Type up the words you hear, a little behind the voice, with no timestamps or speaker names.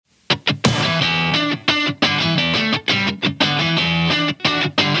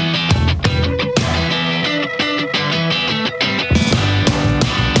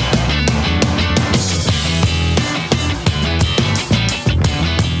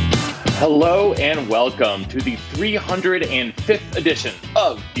Hello and welcome to the 305th edition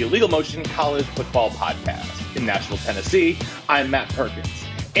of the Illegal Motion College Football Podcast. In Nashville, Tennessee, I'm Matt Perkins.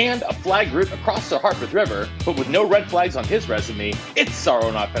 And a flag route across the Harpeth River, but with no red flags on his resume, it's our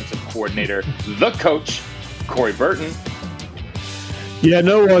own offensive coordinator, the coach, Corey Burton. Yeah,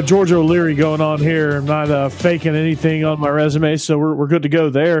 no George O'Leary going on here. I'm not faking anything on my resume, so we're good to go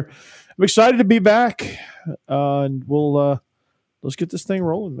there. I'm excited to be back, and we'll let's get this thing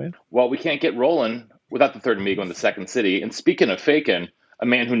rolling, man. Well, we can't get rolling without the third amigo in the second city. And speaking of faking, a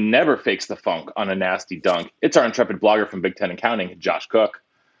man who never fakes the funk on a nasty dunk, it's our intrepid blogger from Big Ten and Counting, Josh Cook.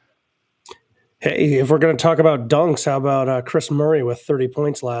 Hey, if we're going to talk about dunks, how about Chris Murray with 30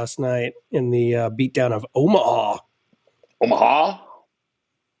 points last night in the beatdown of Omaha? Omaha?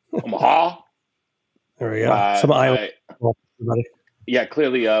 There we go. Some Iowa. Yeah,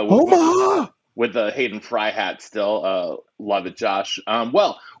 clearly. Omaha! With the Hayden Fry hat still. Love it, Josh.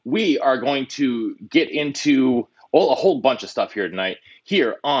 Well, we are going to get into a whole bunch of stuff here tonight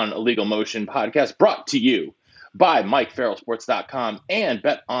here on Illegal Motion Podcast, brought to you by MikeFarrellSports.com and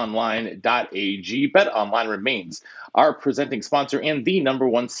BetOnline.ag. BetOnline remains our presenting sponsor and the number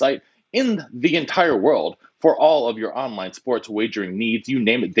one site in the entire world for all of your online sports wagering needs. You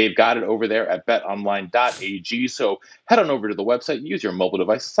name it, they've got it over there at betonline.ag. So head on over to the website, use your mobile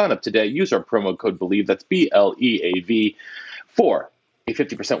device, sign up today, use our promo code BELIEVE, that's BLEAV, for a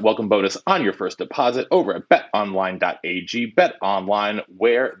 50% welcome bonus on your first deposit over at betonline.ag. BetOnline,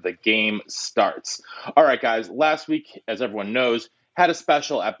 where the game starts. All right, guys, last week, as everyone knows, had a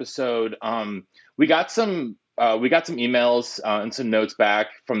special episode. We got some emails and some notes back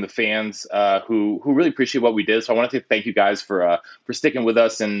from the fans who really appreciate what we did. So I wanted to thank you guys for sticking with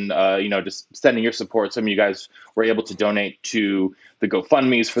us and just sending your support. Some of you guys were able to donate to the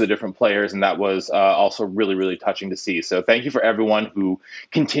GoFundMes for the different players, and that was also really, really touching to see. So thank you for everyone who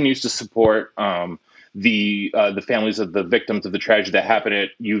continues to support the families of the victims of the tragedy that happened at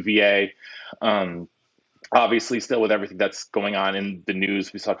UVA. Obviously, still with everything that's going on in the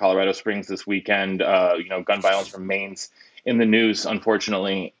news, we saw Colorado Springs this weekend. Gun violence remains in the news,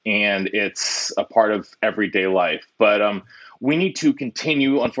 unfortunately, and it's a part of everyday life. But we need to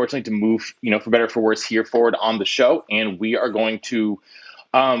continue, unfortunately, to move, for better or for worse, here forward on the show. And we are going to,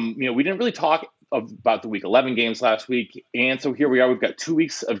 we didn't really talk about the Week 11 games last week. And so here we are. We've got 2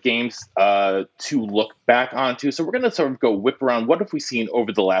 weeks of games to look back onto. So we're going to sort of go whip around. What have we seen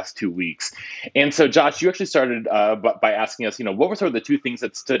over the last 2 weeks? And so, Josh, you actually started by asking us, what were sort of the two things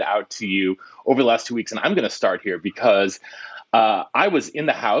that stood out to you over the last 2 weeks? And I'm going to start here because I was in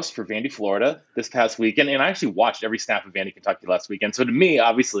the house for Vandy, Florida this past weekend, and I actually watched every snap of Vandy, Kentucky last weekend. So to me,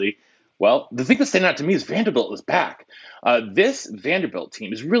 obviously, well, the thing that's standing out to me is Vanderbilt is back. This Vanderbilt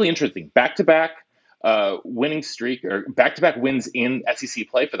team is really interesting. Back-to-back winning streak, or back-to-back wins in SEC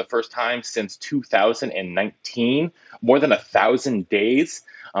play for the first time since 2019, more than 1,000 days.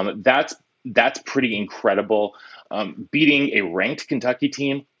 That's pretty incredible. Beating a ranked Kentucky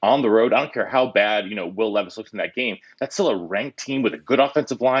team on the road, I don't care how bad Will Levis looks in that game. That's still a ranked team with a good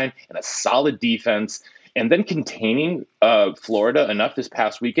offensive line and a solid defense. And then containing Florida enough this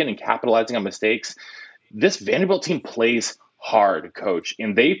past weekend and capitalizing on mistakes. This Vanderbilt team plays hard, Coach,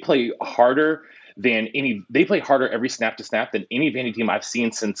 and they play harder every snap to snap than any Vandy team I've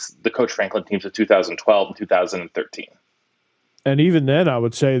seen since the Coach Franklin teams of 2012 and 2013. And even then, I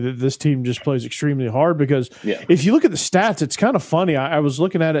would say that this team just plays extremely hard because if you look at the stats, it's kind of funny. I was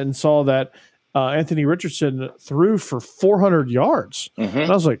looking at it and saw that Anthony Richardson threw for 400 yards. Mm-hmm.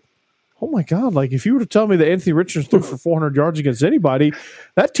 And I was like, oh, my God, like if you were to tell me that Anthony Richardson threw for 400 yards against anybody,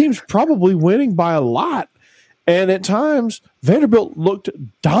 that team's probably winning by a lot. And at times, Vanderbilt looked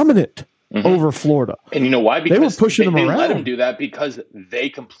dominant over Florida. And you know why? Because they were pushing him around. They let him do that because they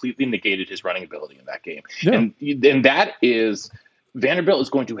completely negated his running ability in that game. Yeah. And that is – Vanderbilt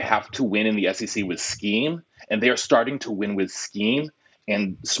is going to have to win in the SEC with scheme, and they are starting to win with scheme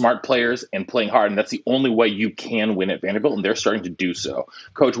and smart players and playing hard, and that's the only way you can win at Vanderbilt, and they're starting to do so.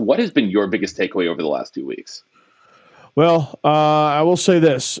 Coach, what has been your biggest takeaway over the last 2 weeks? Well, I will say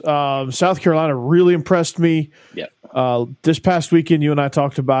this. South Carolina really impressed me. Yeah. This past weekend, you and I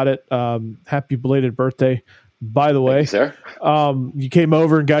talked about it. Happy belated birthday, by the way. Thank you, sir. You came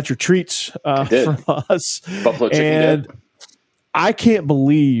over and got your treats from us. Buffalo chicken and dip. I can't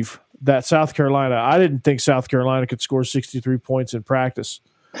believe that South Carolina – I didn't think South Carolina could score 63 points in practice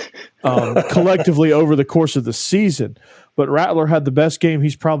collectively over the course of the season. But Rattler had the best game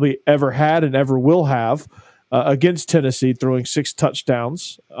he's probably ever had and ever will have against Tennessee, throwing 6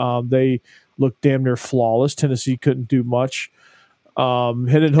 touchdowns. They looked damn near flawless. Tennessee couldn't do much.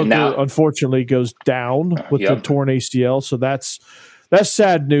 Hendon Hooker, unfortunately, goes down with the torn ACL, so that's that's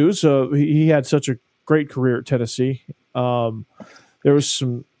sad news. He had such a great career at Tennessee. There was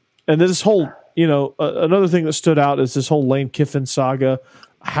some, and this whole, another thing that stood out is this whole Lane Kiffin saga.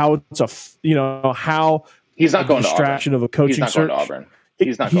 How it's how he's not going distraction to of a coaching search. Going to Auburn.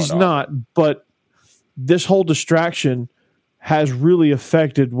 He's not. But this whole distraction has really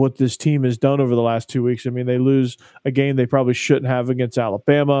affected what this team has done over the last 2 weeks. I mean, they lose a game they probably shouldn't have against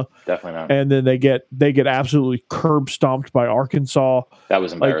Alabama. Definitely not. And then they get absolutely curb stomped by Arkansas. That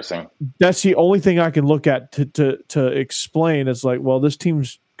was embarrassing. That's the only thing I can look at to explain. It's like, well, this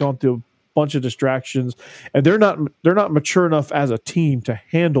team's gone through a bunch of distractions, and they're not mature enough as a team to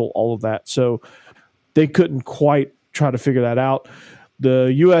handle all of that. So they couldn't quite try to figure that out.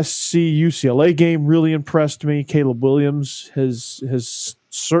 The USC-UCLA game really impressed me. Caleb Williams has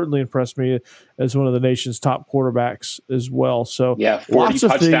certainly impressed me as one of the nation's top quarterbacks as well. So 40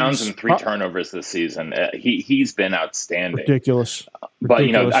 touchdowns and 3 turnovers this season. He's been outstanding. Ridiculous. But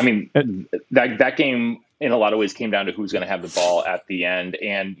that game in a lot of ways came down to who's going to have the ball at the end,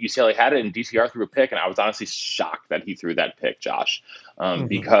 and UCLA had it, and DTR threw a pick, and I was honestly shocked that he threw that pick, Josh,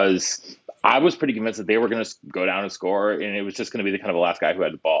 because I was pretty convinced that they were going to go down and score, and it was just going to be the kind of the last guy who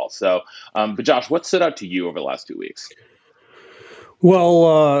had the ball. So, but Josh, what stood out to you over the last 2 weeks?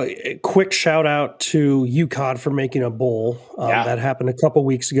 Well, quick shout out to UConn for making a bowl. That happened a couple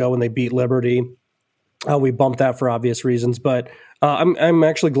weeks ago when they beat Liberty. We bumped that for obvious reasons, but I'm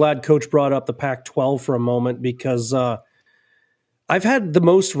actually glad Coach brought up the Pac-12 for a moment, because I've had the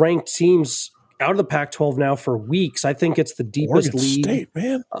most ranked teams out of the Pac-12 now for weeks. I think it's the deepest Oregon league. State,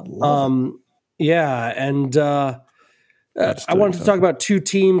 man. And I wanted to talk about 2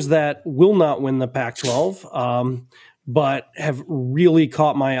 teams that will not win the Pac-12, but have really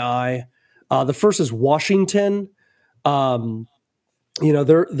caught my eye. The first is Washington. They're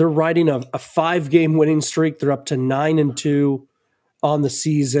riding a 5-game winning streak. They're up to 9-2 on the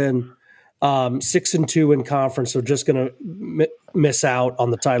season, 6-2 in conference. So just going to miss out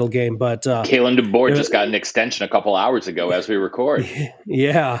on the title game. But Kalen DeBoer just got an extension a couple hours ago as we record.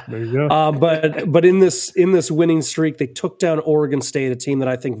 Yeah, there you go. But in this winning streak, they took down Oregon State, a team that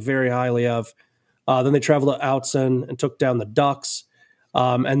I think very highly of. Then they traveled to Outson and took down the Ducks.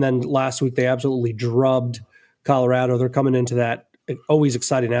 And then last week they absolutely drubbed Colorado. They're coming into that always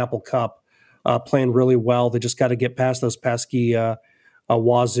exciting Apple Cup, playing really well. They just got to get past those pesky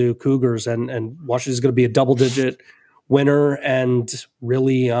Wazoo Cougars, and Washington's going to be a double-digit winner and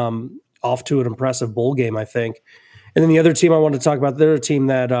really off to an impressive bowl game, I think. And then the other team I wanted to talk about, they're a team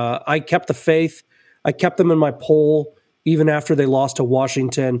that I kept the faith. I kept them in my poll even after they lost to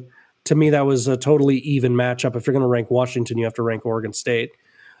Washington. To me, that was a totally even matchup. If you're going to rank Washington, you have to rank Oregon State.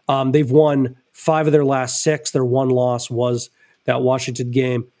 They've won 5 of their last 6. Their one loss was that Washington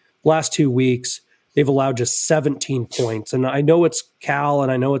game. Last 2 weeks, they've allowed just 17 points. And I know it's Cal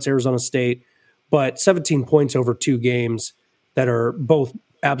and I know it's Arizona State, but 17 points over 2 games that are both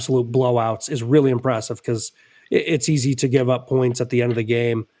absolute blowouts is really impressive, because it's easy to give up points at the end of the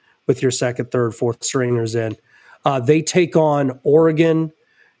game with your second, third, fourth stringers in. They take on Oregon.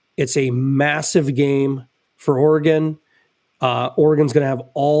 It's a massive game for Oregon. Oregon's going to have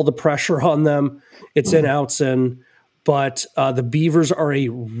all the pressure on them. It's in Outson, but the Beavers are a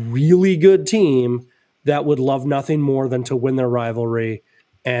really good team that would love nothing more than to win their rivalry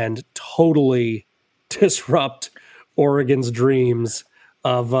and totally disrupt Oregon's dreams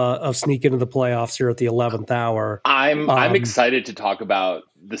of sneaking into the playoffs here at the 11th hour. I'm excited to talk about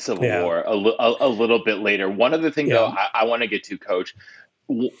the Civil War a little bit later. One other thing, though, I want to get to, Coach.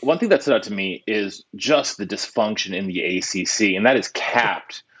 One thing that stood out to me is just the dysfunction in the ACC, and that is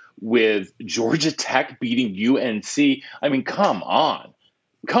capped with Georgia Tech beating UNC. I mean, come on.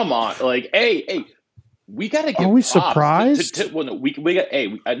 Like, hey, we got to give. Are we props surprised? Well, no, we got.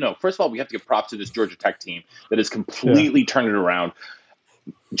 No, first of all, we have to give props to this Georgia Tech team that has completely turned it around.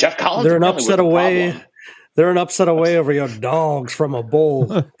 Jeff Collins. They're an upset away. They're an upset away over your dogs from a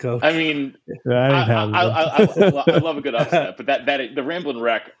bowl, Coach. I mean, I love a good upset, but that the Ramblin'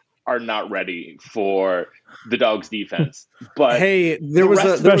 Wreck are not ready for the Dogs' defense. But hey, there was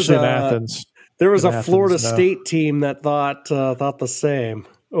a Florida Athens, State team that thought the same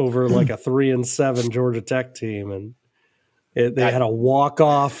over like a 3-7 Georgia Tech team, and they had a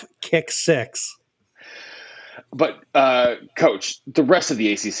walk-off kick 6. But Coach, the rest of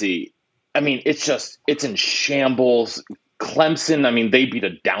the ACC. I mean, it's in shambles. Clemson, I mean, they beat a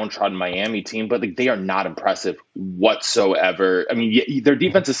downtrodden Miami team, but they are not impressive whatsoever. I mean, their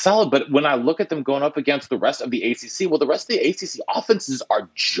defense is solid, but when I look at them going up against the rest of the ACC, well, the rest of the ACC offenses are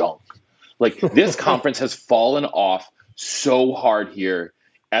junk. Like, this conference has fallen off so hard here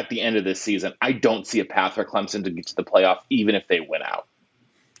at the end of this season. I don't see a path for Clemson to get to the playoff, even if they win out.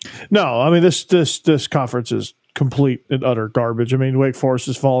 No, I mean this conference is complete and utter garbage. I mean, Wake Forest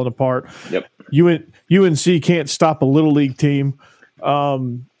is falling apart. Yep. UNC can't stop a little league team.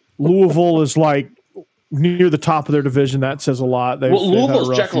 Louisville is like near the top of their division. That says a lot.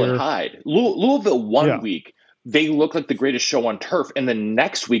 Louisville's Jekyll and Hyde. Louisville one week they look like the greatest show on turf, and the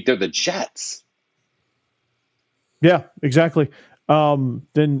next week they're the Jets. Yeah, exactly. Then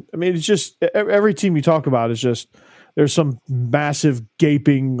I mean, it's just every team you talk about is just there's some massive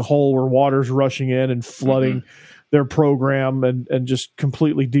gaping hole where water's rushing in and flooding their program and just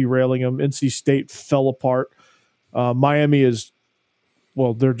completely derailing them. NC State fell apart. Miami is,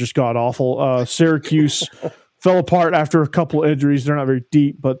 well, they're just god awful. Syracuse fell apart after a couple of injuries. They're not very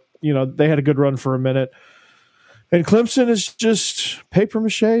deep, but they had a good run for a minute. And Clemson is just paper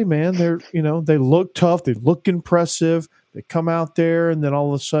mache, man. They look tough. They look impressive. They come out there, and then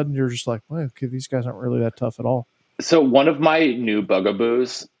all of a sudden you're just like, well, okay, these guys aren't really that tough at all. So one of my new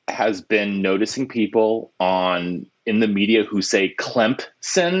bugaboos has been noticing people in the media who say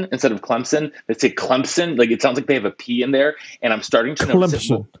Clemson instead of Clemson. They say Clemson. Like, it sounds like they have a P in there. And I'm starting to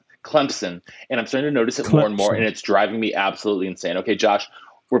notice it. Clemson. And I'm starting to notice it more and more, and it's driving me absolutely insane. Okay, Josh,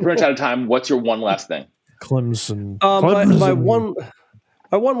 we're pretty much out of time. What's your one last thing? Clemson.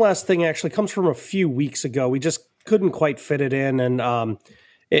 My one last thing actually comes from a few weeks ago. We just couldn't quite fit it in, and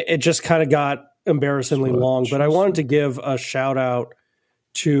it just kind of got embarrassingly long. But I wanted to give a shout out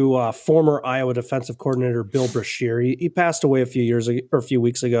to former Iowa defensive coordinator Bill Brashear. He passed away a few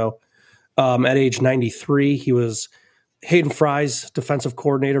weeks ago at age 93. He was Hayden Fry's defensive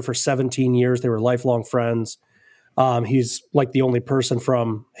coordinator for 17 years. They were lifelong friends. He's like the only person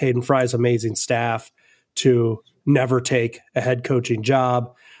from Hayden Fry's amazing staff to never take a head coaching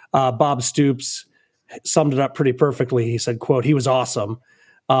job. Bob Stoops summed it up pretty perfectly. He said, quote, "He was awesome."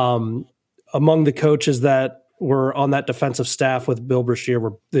 Among the coaches that were on that defensive staff with Bill Brashear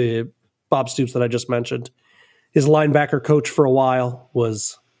were the Bob Stoops that I just mentioned. His linebacker coach for a while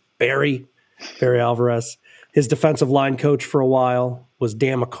was Barry Alvarez. His defensive line coach for a while was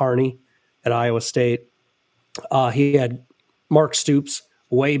Dan McCarney at Iowa State. He had Mark Stoops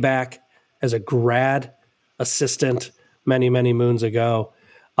way back as a grad assistant many, many moons ago.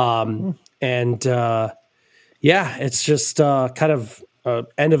 It's just kind of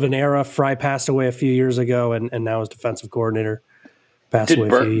end of an era. Fry passed away a few years ago, and now his defensive coordinator passed away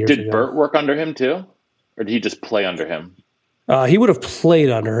a few years ago. Did Burt work under him too? Or did he just play under him? He would have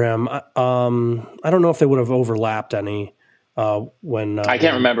played under him. I don't know if they would have overlapped any. I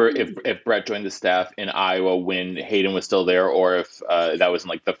can't remember if Brett joined the staff in Iowa when Hayden was still there, or if that was in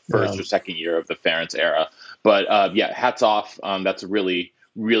like the first or second year of the Ferentz era. But hats off. That's a really,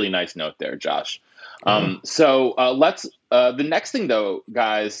 really nice note there, Josh. So let's the next thing though,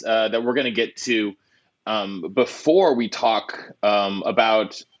 guys, that we're going to get to before we talk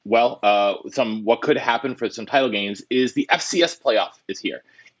about what could happen for some title games is the FCS playoff is here,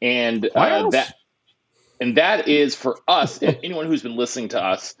 and that is for us. Anyone who's been listening to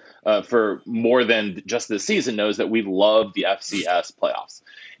us for more than just this season knows that we love the FCS playoffs.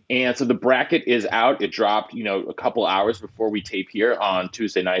 And so the bracket is out. It dropped, a couple hours before we tape here on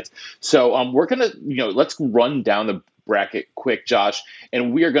Tuesday nights. So we're going to, let's run down the bracket quick, Josh.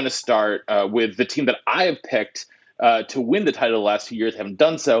 And we are going to start with the team that I have picked to win the title the last few years, haven't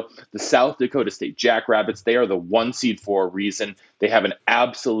done so, the South Dakota State Jackrabbits. They are the 1 seed for a reason. They have an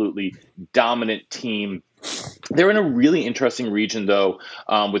absolutely dominant team. They're in a really interesting region, though,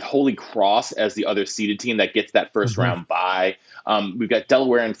 with Holy Cross as the other seeded team that gets that first round bye. We've got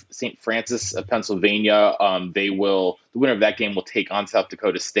Delaware and St. Francis of Pennsylvania. The winner of that game will take on South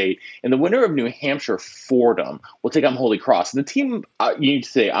Dakota State. And the winner of New Hampshire, Fordham, will take on Holy Cross. And the team, you need to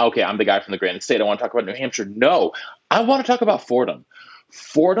say, okay, I'm the guy from the Granite State. I want to talk about New Hampshire. No, I want to talk about Fordham.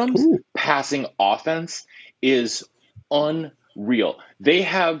 Fordham's passing offense is unreal. They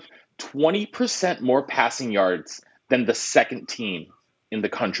have 20% more passing yards than the second team in the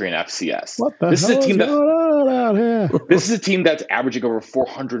country in FCS. This is a team that's averaging over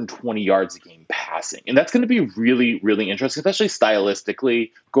 420 yards a game passing. And that's going to be really, really interesting, especially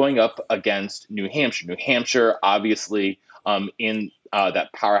stylistically, going up against New Hampshire. New Hampshire, obviously, in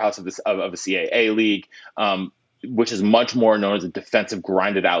that powerhouse of the CAA league, which is much more known as a defensive,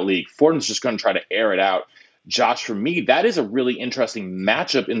 grinded-out league. Fordham's just going to try to air it out. Josh, for me, that is a really interesting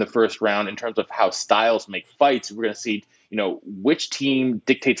matchup in the first round in terms of how styles make fights. We're going to see, which team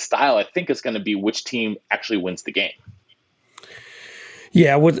dictates style. I think it's going to be which team actually wins the game.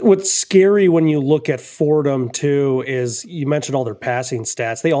 Yeah, what's scary when you look at Fordham, too, is you mentioned all their passing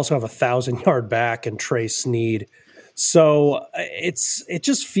stats. They also have a 1,000-yard back in Trey Sneed. So it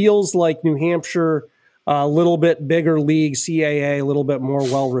just feels like New Hampshire a little bit bigger league, CAA, a little bit more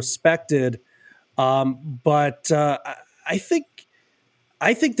well respected. But I think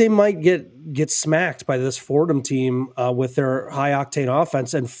they might get smacked by this Fordham team with their high octane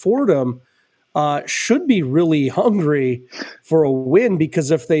offense, and Fordham should be really hungry for a win,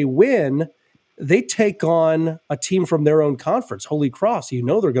 because if they win, they take on a team from their own conference, Holy Cross. You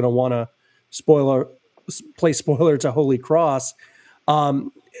know they're going to want to play spoiler to Holy Cross.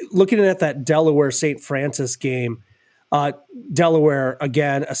 Looking at that Delaware-St. Francis game, Delaware,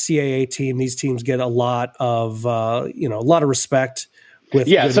 again, a CAA team. These teams get a lot of respect.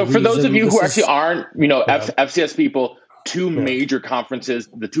 So for those of you who actually aren't, FCS people, two major conferences,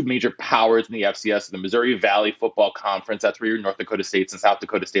 the two major powers in the FCS, the Missouri Valley Football Conference, that's where your North Dakota States and South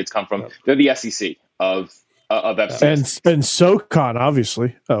Dakota States come from. They're the SEC of FCS. And SoCon,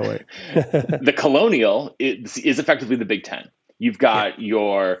 obviously. Oh, wait. The Colonial is effectively the Big Ten. You've got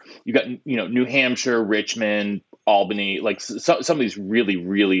New Hampshire, Richmond, Albany, like some of these really,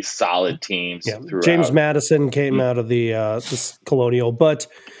 really solid teams. Yeah. James Madison came out of this Colonial, but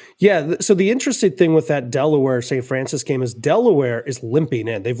so the interesting thing with that Delaware St. Francis game is Delaware is limping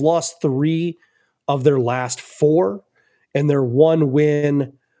in. They've lost 3 of their last 4, and their one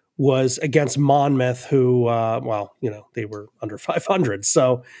win was against Monmouth, who, they were under 500.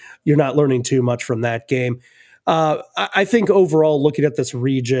 So you're not learning too much from that game. I think overall, looking at this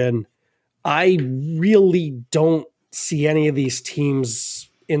region, I really don't see any of these teams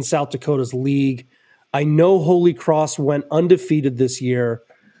in South Dakota's league. I know Holy Cross went undefeated this year,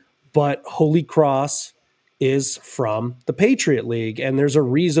 but Holy Cross is from the Patriot League, and there's a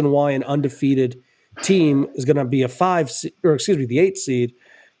reason why an undefeated team is going to be the 8 seed,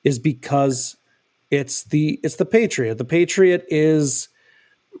 is because it's the Patriot. The Patriot is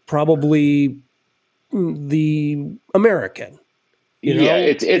probably the American.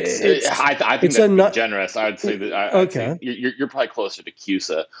 I think that's generous. I would say that. Okay, you're probably closer to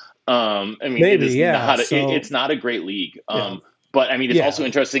CUSA. Maybe, it's not a great league. But it's also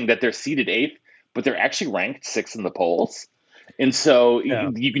interesting that they're seeded 8th, but they're actually ranked 6th in the polls. And so,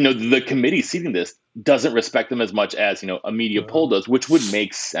 the committee seeding this doesn't respect them as much as, a media poll does, which would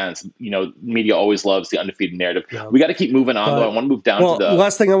make sense. Media always loves the undefeated narrative. Yeah. We got to keep moving on, though. I want to move down to the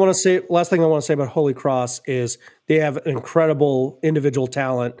last thing I want to say about Holy Cross is they have incredible individual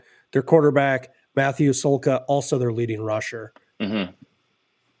talent. Their quarterback, Matthew Solka, also their leading rusher. Mm-hmm.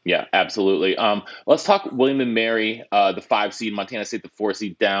 Yeah, absolutely. Let's talk William & Mary, the 5 seed, Montana State, the 4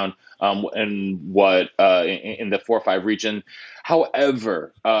 seed down, in the 4-5 region.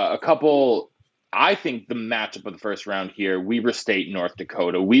 However, I think the matchup of the first round here, Weber State, North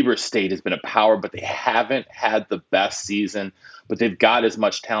Dakota. Weber State has been a power, but they haven't had the best season, but they've got as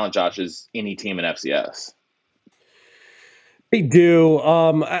much talent, Josh, as any team in FCS. They do.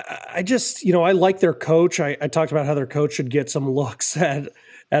 I just, I like their coach. I talked about how their coach should get some looks at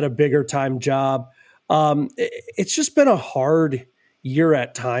a bigger time job. It's just been a hard year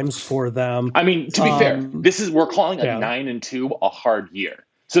at times for them. To be fair, we're calling a 9-2 a hard year.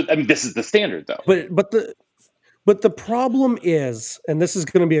 So this is the standard, though. But the problem is, and this is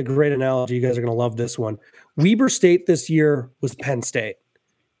going to be a great analogy. You guys are going to love this one. Weber State this year was Penn State.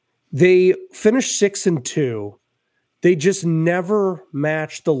 They finished 6-2. They just never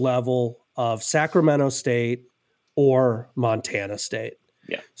matched the level of Sacramento State or Montana State.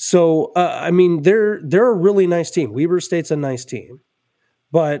 Yeah. So they're a really nice team. Weber State's a nice team,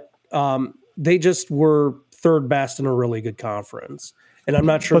 but they just were third best in a really good conference, and I'm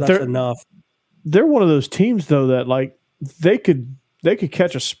not sure that's enough. They're one of those teams, though, that they could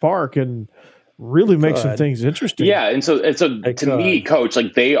catch a spark and really make some things interesting. Yeah, and so to me, Coach,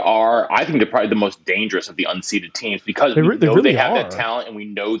 they are. I think they're probably the most dangerous of the unseeded teams because we know they have that talent, and we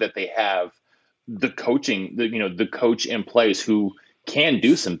know that they have the coaching, the coach in place who can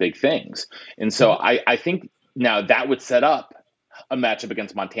do some big things. And so I think now that would set up a matchup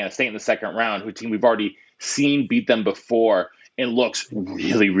against Montana State in the second round, who team we've already seen beat them before and looks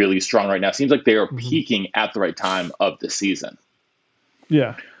really, really strong right now. Seems like they are peaking at the right time of the season.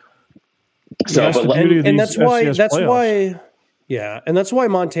 Yeah. So, and that's why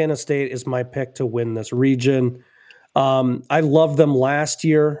Montana State is my pick to win this region. I loved them last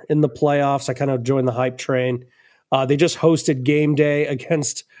year in the playoffs. I kind of joined the hype train. They just hosted game day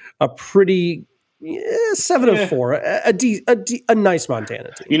against a pretty 7-4, a nice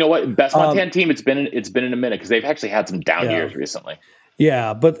Montana team. You know what? Best Montana team. It's been in a minute because they've actually had some down years recently.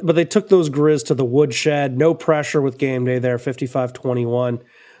 Yeah, but they took those Grizz to the woodshed. No pressure with game day there, 55-21.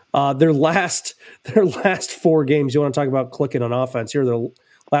 Their last 4 games. You want to talk about clicking on offense? Here are their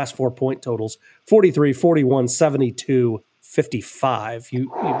last 4 point totals: 43, 41, 72, 55.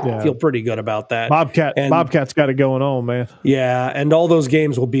 You feel pretty good about that. Bobcats got it going on, man. Yeah, and all those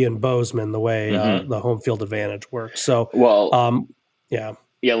games will be in Bozeman the way the home field advantage works. So, yeah.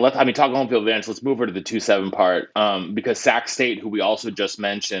 Talking home field advantage, let's move over to the 2-7 part because Sac State, who we also just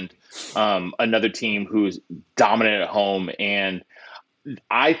mentioned, another team who's dominant at home, and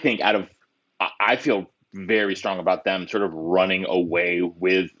I think I feel very strong about them sort of running away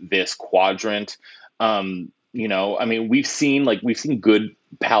with this quadrant. We've seen good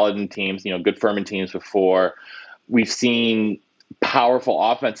Paladin teams, good Furman teams before. We've seen powerful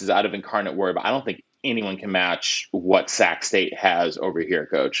offenses out of Incarnate Word, but I don't think anyone can match what Sac State has over here,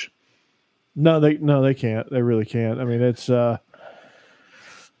 Coach. No, they can't. They really can't. I mean, it's they're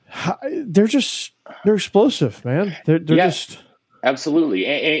explosive, man. They're just absolutely.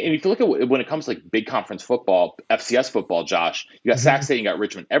 And if you look at when it comes to like big conference football, FCS football, Josh, you got Sac State, you got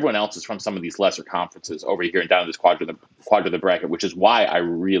Richmond. Everyone else is from some of these lesser conferences over here and down this quadrant of the bracket, which is why I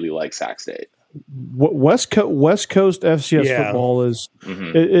really like Sac State. West Coast FCS football is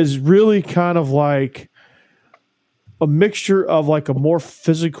really kind of like a mixture of like a more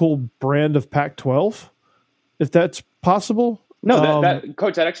physical brand of Pac-12, if that's possible. No,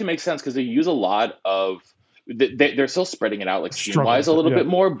 Coach, that actually makes sense because they use a lot of they're still spreading it out like scheme-wise a little bit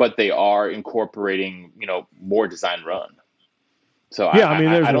more, but they are incorporating more design run. So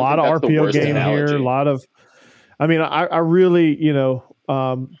there's a lot of RPO game here, a lot of. I really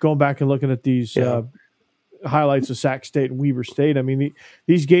going back and looking at these highlights of Sac State and Weber State. I mean,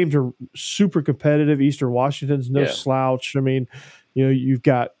 these games are super competitive. Eastern Washington's no slouch. I mean, you've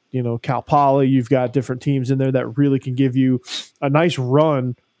got Cal Poly, you've got different teams in there that really can give you a nice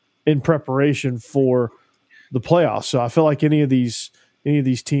run in preparation for the playoffs. So I feel like any of these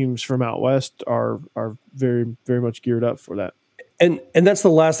teams from out west are very, very much geared up for that. And that's the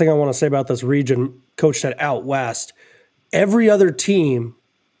last thing I want to say about this region. Coach said out west. Every other team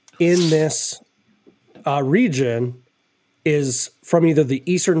in this region is from either the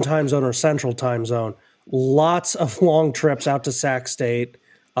Eastern time zone or Central time zone. Lots of long trips out to Sac State.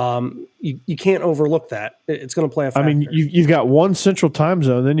 You can't overlook that. It's going to play a factor. I mean, you've got one Central time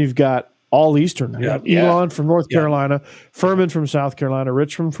zone, then you've got all Eastern. You have Elon from North Carolina, Furman from South Carolina,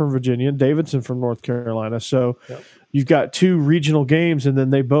 Richmond from Virginia, and Davidson from North Carolina. So you've got two regional games, and then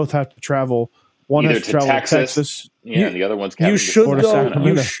they both have to travel. One either has to travel to Texas. And the other one's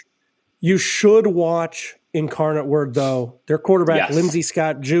you should watch Incarnate Word, though. Their quarterback, Lindsey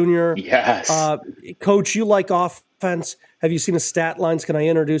Scott Jr. Yes. Coach, you like offense. Have you seen his stat lines? Can I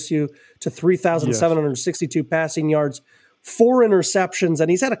introduce you to 3,762 passing yards, 4 interceptions, and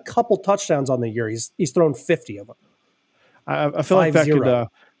he's had a couple touchdowns on the year. He's thrown 50 of them. I feel like that could. I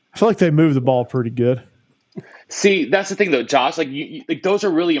feel like they move the ball pretty good. See, that's the thing, though, Josh. Like, those are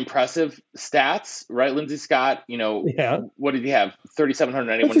really impressive stats, right? Lindsey Scott, what did he have?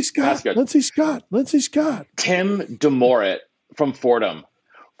 3,791 pass yards. Lindsey Scott. Tim DeMorit from Fordham,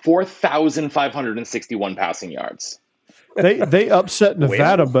 4,561 passing yards. They upset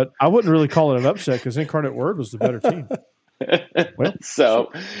Nevada, but I wouldn't really call it an upset because Incarnate Word was the better team.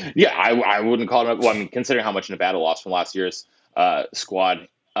 So, I wouldn't call it. Well, I mean, considering how much Nevada lost from last year's squad.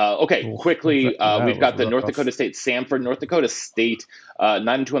 Quickly, we've got the North Dakota State Samford. North Dakota State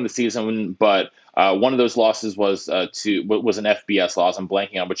 9-2 on the season, but one of those losses was an FBS loss. I'm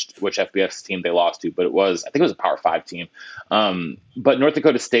blanking on which FBS team they lost to, but I think it was a Power 5 team. But North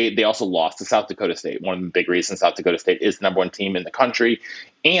Dakota State, they also lost to South Dakota State. One of the big reasons South Dakota State is the number one team in the country.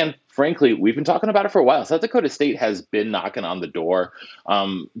 And frankly, we've been talking about it for a while. South Dakota State has been knocking on the door.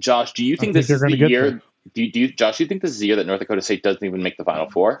 Josh, do you think this is the year? Josh, do you think this is the year that North Dakota State doesn't even make the Final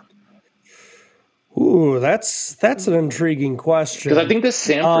Four? Ooh, that's an intriguing question. Because I think this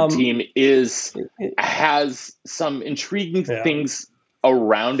Samford team has some intriguing things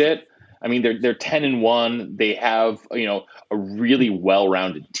around it. I mean, they're 10-1. They have a really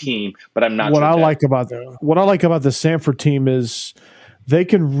well-rounded team, but I'm not. What I like about the Samford team is they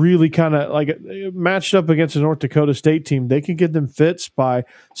can really kind of matched up against a North Dakota State team. They can get them fits by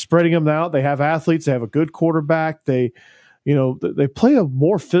spreading them out. They have athletes. They have a good quarterback. They play a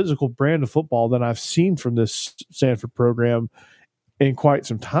more physical brand of football than I've seen from this Samford program in quite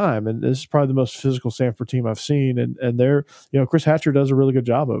some time. And this is probably the most physical Samford team I've seen. And they're, Chris Hatcher does a really good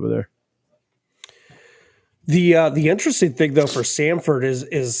job over there. The interesting thing though for Samford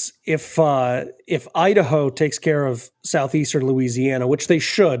is if Idaho takes care of Southeastern Louisiana, which they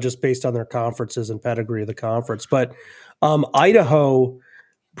should just based on their conferences and pedigree of the conference, but Idaho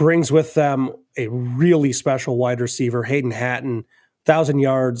brings with them a really special wide receiver, Hayden Hatton, 1,000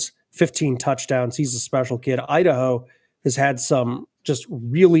 yards, 15 touchdowns. He's a special kid. Idaho has had some just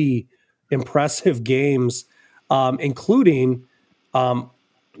really impressive games including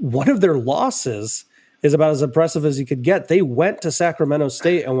one of their losses is about as impressive as you could get. They went to Sacramento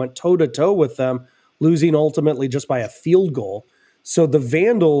State and went toe-to-toe with them, losing ultimately just by a field goal. So the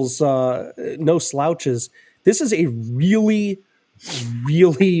Vandals, no slouches. This is a really,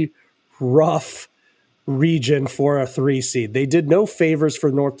 really rough region for a 3 seed. They did no favors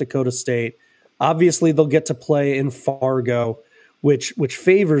for North Dakota State. Obviously, they'll get to play in Fargo, which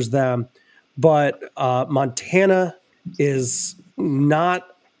favors them. But Montana is not,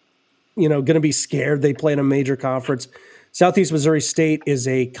 going to be scared. They play in a major conference. Southeast Missouri State is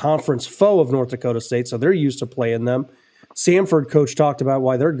a conference foe of North Dakota State, so they're used to playing them. Samford coach talked about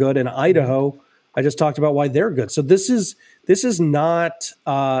why they're good, and Idaho, I just talked about why they're good. So this is not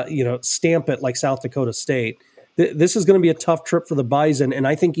stamp it like South Dakota State. This is going to be a tough trip for the Bison, and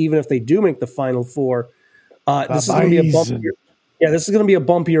I think even if they do make the Final Four, this is going to be a bumpier. Yeah, this is going to be a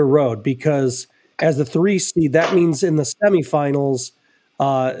bumpier road because as the 3 seed, that means in the semifinals,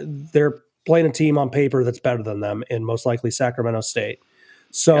 they're playing a team on paper that's better than them, and most likely Sacramento State.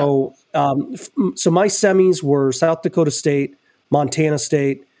 So, so my semis were South Dakota State, Montana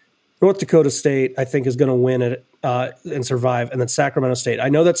State, North Dakota State. I think is going to win it and survive, and then Sacramento State. I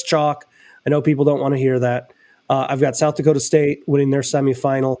know that's chalk. I know people don't want to hear that. I've got South Dakota State winning their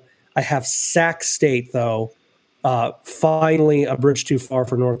semifinal. I have Sac State though. Finally, a bridge too far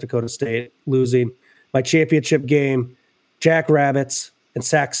for North Dakota State, losing my championship game. Jackrabbits and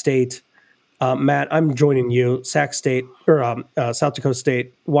Sac State. Matt, I'm joining you. Sac State or South Dakota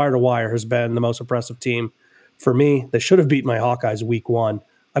State, wire to wire, has been the most impressive team for me. They should have beat my Hawkeyes week 1.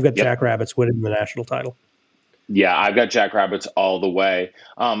 I've got Jackrabbits winning the national title. Yeah, I've got Jackrabbits all the way.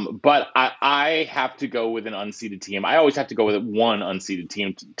 But I have to go with an unseeded team. I always have to go with one unseeded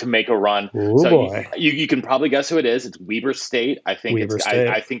team to make a run. Ooh, so boy. You can probably guess who it is. It's Weber State. I think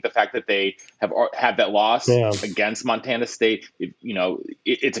I think the fact that they have that loss against Montana State,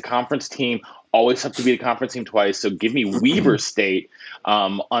 it's a conference team. Always have to beat a conference team twice. So give me Weber State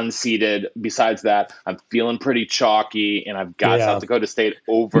unseeded. Besides that, I'm feeling pretty chalky, and I've got South Dakota State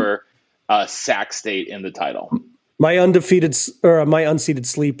over Sac State in the title. My unseeded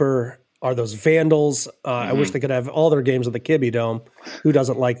sleeper are those Vandals. I wish they could have all their games at the Kibbe Dome. Who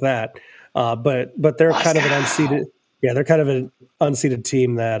doesn't like that? But they're kind of an unseeded. Yeah, they're kind of an unseeded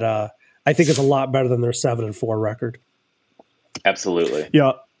team that I think is a lot better than their 7-4 record. Absolutely.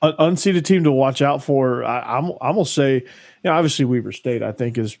 Yeah, an unseeded team to watch out for. I'm gonna say, obviously Weber State I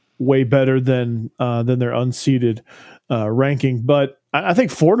think is way better than their unseeded ranking, but I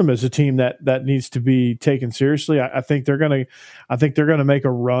think Fordham is a team that needs to be taken seriously. I think they're gonna make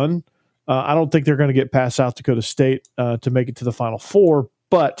a run. I don't think they're going to get past South Dakota State to make it to the Final Four,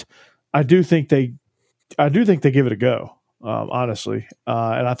 but I do think they give it a go, honestly,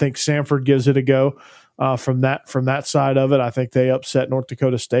 and I think Samford gives it a go from that side of it. I think they upset North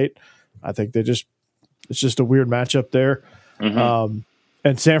Dakota State. I think it's just a weird matchup there. Mm-hmm.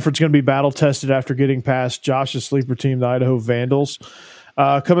 And Samford's going to be battle tested after getting past Josh's sleeper team, the Idaho Vandals,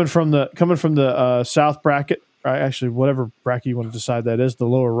 coming from the South bracket. Actually, whatever bracket you want to decide that is, the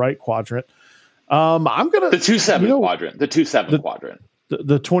lower right quadrant. I'm gonna the 2-7 quadrant. The 2-7 quadrant.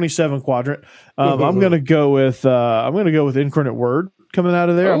 The 27 quadrant. I'm gonna go with Incarnate Word coming out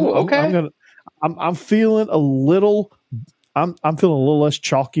of there. Oh, okay. I'm feeling a little. I'm feeling a little less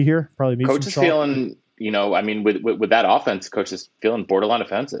chalky here. Probably need Coach some is chalk. feeling. With that offense, Coach is feeling borderline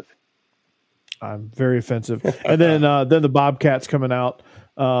offensive. I'm very offensive. And then the Bobcats coming out,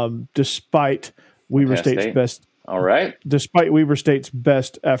 despite Weber State's best. All right. Despite Weber State's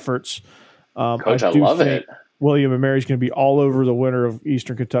best efforts, Coach, I love it. William and Mary's going to be all over the winner of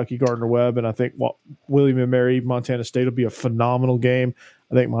Eastern Kentucky Gardner Webb, and I think William and Mary Montana State will be a phenomenal game.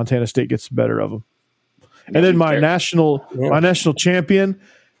 I think Montana State gets the better of them. And then my national champion.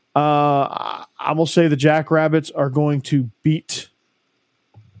 I'm going to say the Jackrabbits are going to beat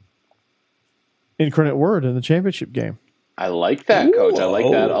Incarnate Word in the championship game. I like that, Coach. I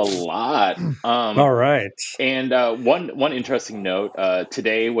like that a lot. All right. And one interesting note: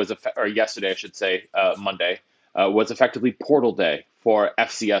 today was yesterday, I should say, Monday was effectively portal day for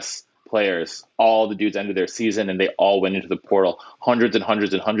FCS players. All the dudes ended their season, and they all went into the portal. Hundreds and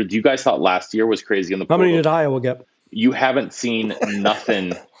hundreds and hundreds. You guys thought last year was crazy in the portal. How many did Iowa get? You haven't seen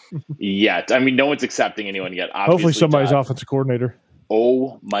nothing yet. I mean, no one's accepting anyone yet. Obviously, hopefully somebody's offensive coordinator.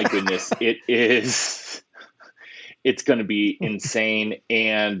 Oh my goodness. It's going to be insane.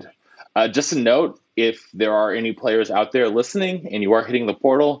 And just a note, if there are any players out there listening and you are hitting the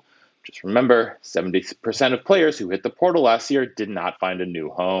portal, just remember 70% of players who hit the portal last year did not find a new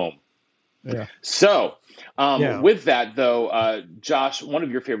home. Yeah. So, with that, though, Josh, one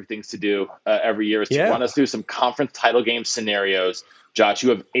of your favorite things to do every year is to run us through some conference title game scenarios. Josh, you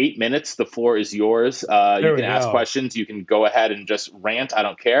have 8 minutes. The floor is yours. You can ask questions. You can go ahead and just rant. I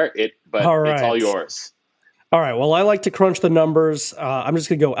don't care. It's all yours. All right. Well, I like to crunch the numbers. I'm just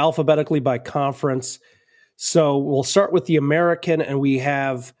going to go alphabetically by conference. So we'll start with the American, and we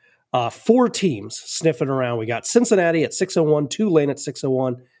have 4 teams sniffing around. We got Cincinnati at 6-1, Tulane at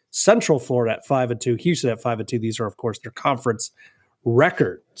 6-1, Central Florida at 5-2, Houston at 5-2. These are, of course, their conference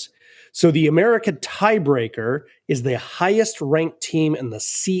records. So the American tiebreaker is the highest ranked team in the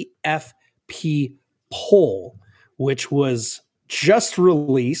CFP poll, which was just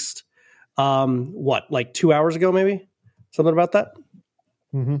released. Like 2 hours ago, maybe? Something about that?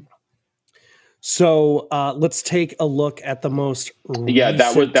 Mm-hmm. So let's take a look at the most recent. Yeah,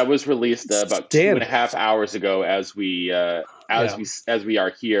 that was released about 2.5 hours ago as we are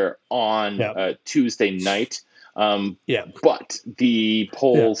here on Tuesday night. But the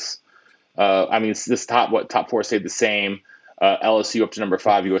polls, this top 4 stayed the same. LSU up to number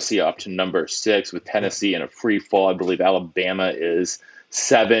 5, USC up to number 6, with Tennessee in a free fall. I believe Alabama is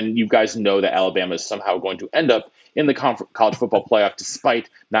 7. You guys know that Alabama is somehow going to end up in the college football playoff despite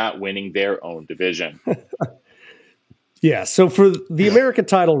not winning their own division. So for the American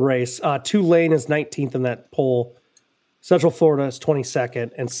title race, Tulane is 19th in that poll. Central Florida is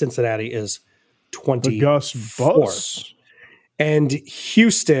 22nd, and Cincinnati is 24th. And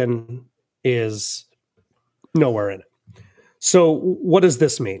Houston is nowhere in it. So what does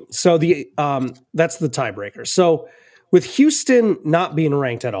this mean? So that's the tiebreaker. So with Houston not being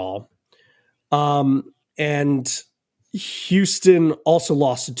ranked at all, and Houston also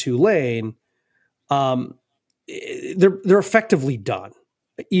lost to Tulane, they're effectively done,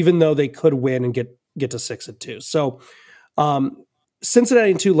 even though they could win and get to 6-2. So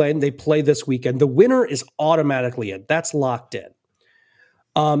Cincinnati and Tulane, they play this weekend. The winner is automatically in. That's locked in.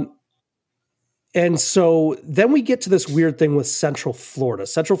 And so then we get to this weird thing with Central Florida.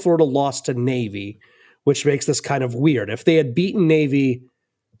 Central Florida lost to Navy, which makes this kind of weird. If they had beaten Navy,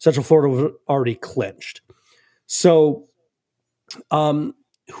 Central Florida would have already clinched. So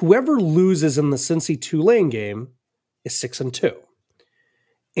whoever loses in the Cincy-Tulane game is 6-2.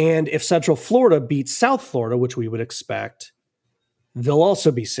 And if Central Florida beats South Florida, which we would expect, they'll also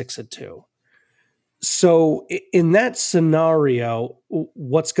be 6-2. So in that scenario,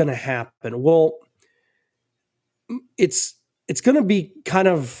 what's going to happen? Well, it's going to be kind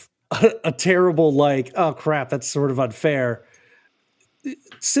of a terrible, oh crap, that's sort of unfair.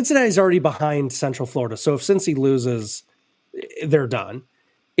 Cincinnati's already behind Central Florida. So if Cincy loses, they're done.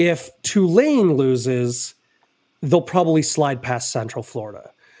 If Tulane loses, they'll probably slide past Central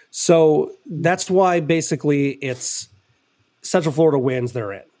Florida. So that's why basically it's Central Florida wins,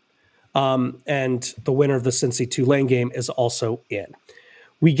 they're in. And the winner of the Cincy-Tulane game is also in.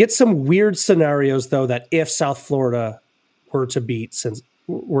 We get some weird scenarios, though, that if South Florida were to beat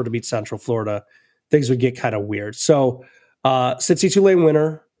Central Florida, things would get kind of weird. So Cincy-Tulane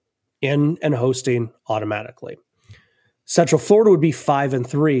winner in and hosting automatically. Central Florida would be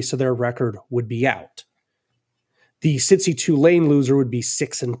 5-3, so their record would be out. The Cincy-Tulane loser would be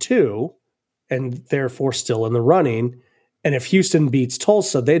 6-2, and therefore still in the running. And if Houston beats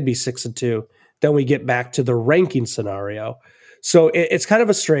Tulsa, they'd be 6-2. Then we get back to the ranking scenario. So it's kind of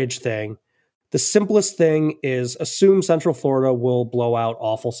a strange thing. The simplest thing is assume Central Florida will blow out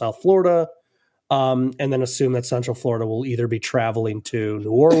awful South Florida, and then assume that Central Florida will either be traveling to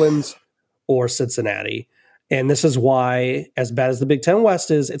New Orleans or Cincinnati. And this is why, as bad as the Big Ten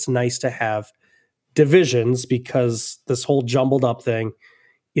West is, it's nice to have divisions, because this whole jumbled up thing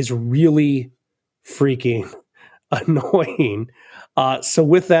is really freaking annoying. So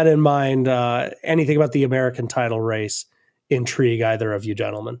with that in mind, anything about the American title race intrigue either of you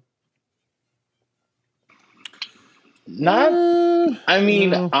gentlemen?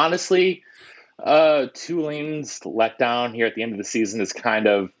 Honestly, Tulane's letdown here at the end of the season has kind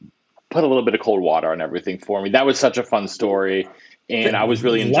of put a little bit of cold water on everything for me. That was such a fun story, and I was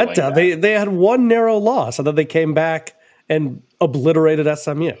really enjoying that. They had one narrow loss, and then they came back and obliterated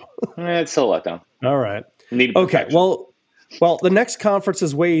SMU. It's still a letdown. All right. Okay. Well, the next conference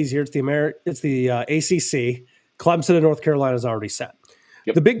is way easier. It's the ACC. Clemson and North Carolina is already set.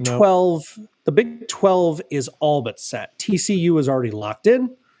 Yep. The Big 12. The Big 12 is all but set. TCU is already locked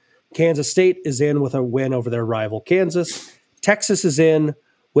in. Kansas State is in with a win over their rival Kansas. Texas is in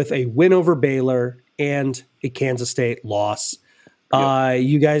with a win over Baylor and a Kansas State loss. Yep.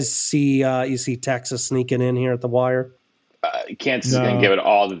 You guys see Texas sneaking in here at the wire? Kansas is going to give it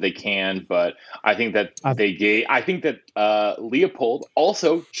all that they can, but I think that Leopold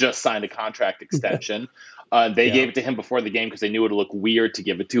also just signed a contract extension. They gave it to him before the game because they knew it would look weird to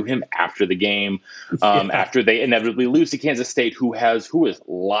give it to him after the game, after they inevitably lose to Kansas State, who is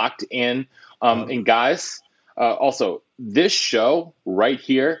locked in. And guys, also this show right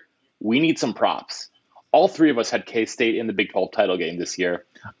here, we need some props. All three of us had K-State in the Big 12 title game this year.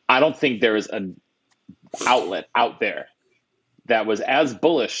 I don't think there is an outlet out there that was as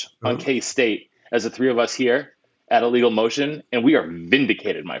bullish on K-State as the three of us here at Illegal Motion, and we are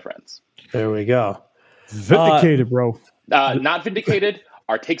vindicated, my friends. There we go. Vindicated, bro. Not vindicated.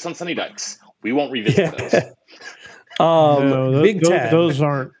 Our takes on Sonny Dykes. We won't revisit those. Big Ten. Those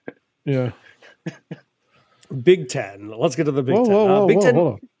aren't. Yeah. Big Ten. Let's get to the Big Ten. Big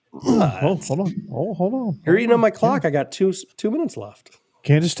Ten. Hold on. You're eating on my clock. I got 2 minutes left.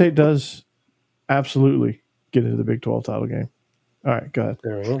 Kansas State does absolutely get into the Big 12 title game. All right, go ahead.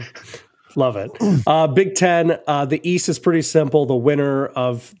 There we go. Love it. Big Ten, the East is pretty simple. The winner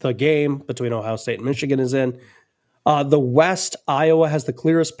of the game between Ohio State and Michigan is in. The West, Iowa has the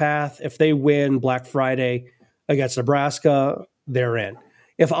clearest path. If they win Black Friday against Nebraska, they're in.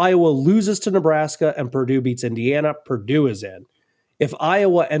 If Iowa loses to Nebraska and Purdue beats Indiana, Purdue is in. If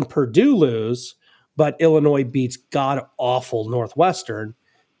Iowa and Purdue lose, but Illinois beats god-awful Northwestern,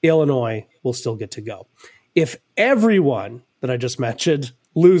 Illinois will still get to go. If everyone that I just mentioned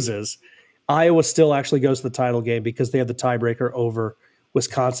loses, Iowa still actually goes to the title game because they have the tiebreaker over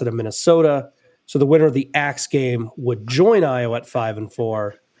Wisconsin and Minnesota. So the winner of the Axe game would join Iowa at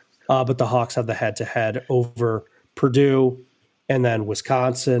 5-4, but the Hawks have the head-to-head over Purdue and then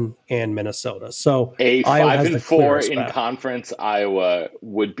Wisconsin and Minnesota. So a 5-4 in conference Iowa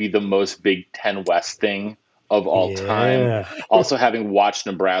would be the most Big Ten West thing of all time. Also, having watched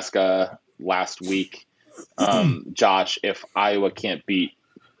Nebraska last week, Josh, if Iowa can't beat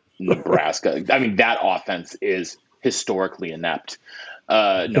Nebraska, I mean, that offense is historically inept.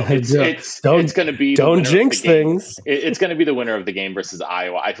 It's going to be don't jinx things. It's going to be the winner of the game versus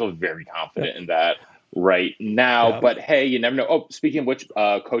Iowa. I feel very confident in that right now. But hey, you never know. Oh, speaking of which,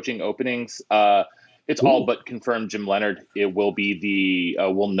 coaching openings, it's all but confirmed. Jim Leonhard, it will be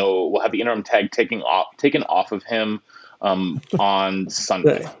we'll have the interim tag taken off of him on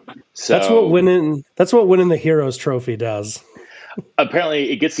Sunday. So that's what winning the Heroes Trophy does.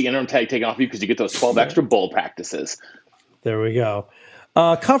 Apparently, it gets the interim tag taken off you because you get those 12 extra bowl practices. There we go.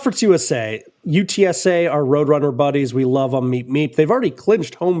 Conference USA, UTSA, our Roadrunner buddies. We love them. Meep. They've already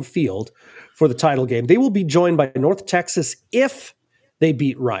clinched home field for the title game. They will be joined by North Texas if they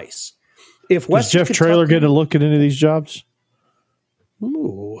beat Rice. If Does Jeff Traylor get a look at any of these jobs?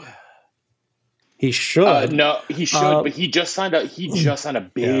 Ooh. He should. No, he should, but he just signed a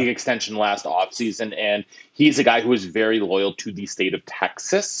big extension last offseason, and he's a guy who is very loyal to the state of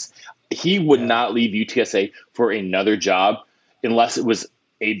Texas. He would not leave UTSA for another job unless it was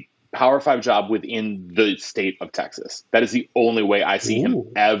a Power 5 job within the state of Texas. That is the only way I see him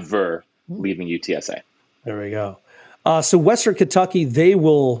ever leaving UTSA. There we go. So Western Kentucky, they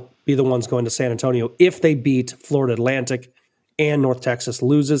will be the ones going to San Antonio if they beat Florida Atlantic and North Texas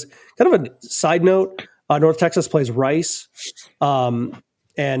loses. Kind of a side note, North Texas plays Rice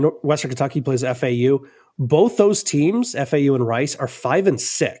and Western Kentucky plays FAU. Both those teams, FAU and Rice, are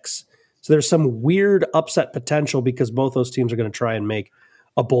 5-6. So there's some weird upset potential because both those teams are going to try and make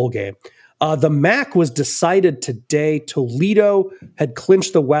a bowl game. The MAC was decided today. Toledo had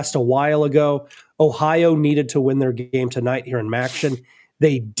clinched the West a while ago. Ohio needed to win their game tonight here in MACtion.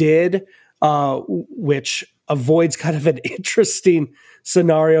 They did, which avoids kind of an interesting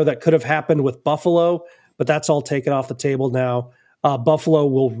scenario that could have happened with Buffalo, but that's all taken off the table now. Buffalo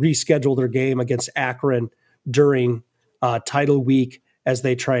will reschedule their game against Akron during title week as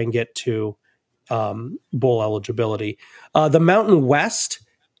they try and get to bowl eligibility. The Mountain West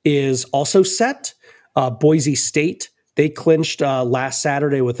is also set. Boise State, they clinched last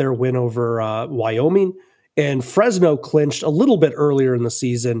Saturday with their win over Wyoming, and Fresno clinched a little bit earlier in the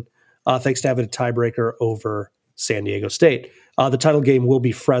season thanks to having a tiebreaker over San Diego State. The title game will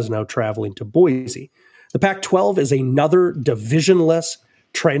be Fresno traveling to Boise. The Pac-12 is another divisionless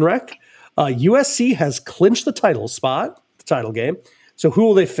train wreck. USC has clinched the title spot, the title game. So who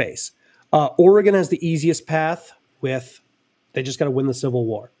will they face? Oregon has the easiest path they just got to win the Civil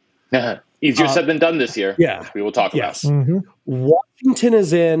War. Easier said than done this year. Yeah. Which we will talk about. Mm-hmm. Washington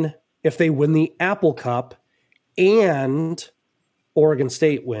is in if they win the Apple Cup and Oregon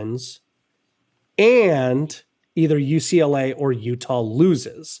State wins and either UCLA or Utah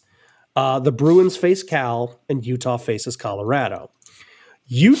loses. The Bruins face Cal and Utah faces Colorado.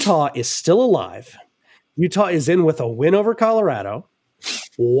 Utah is still alive. Utah is in with a win over Colorado.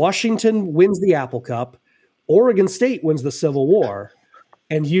 Washington wins the Apple Cup. Oregon State wins the Civil War,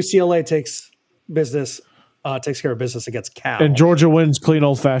 and UCLA takes care of business against Cal. And Georgia wins clean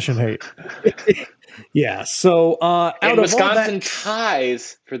old-fashioned hate. Yeah. So and Wisconsin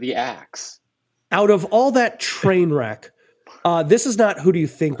ties for the Axe. Out of all that train wreck, this is not who do you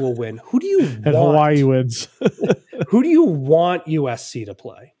think will win. Who do you want? And Hawaii wins. Who do you want USC to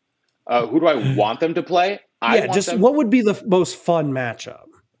play? Who do I want them to play? What would be the most fun matchup?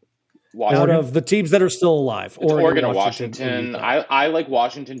 Out of the teams that are still alive? Oregon or Washington. I like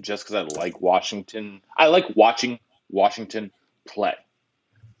Washington just because I like Washington. I like watching Washington play.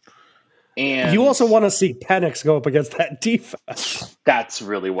 And you also want to see Penix go up against that defense. That's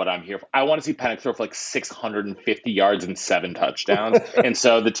really what I'm here for. I want to see Penix throw for like 650 yards and 7 touchdowns. And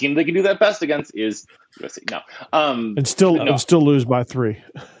so the team they can do that best against is USC. No. And still lose by 3.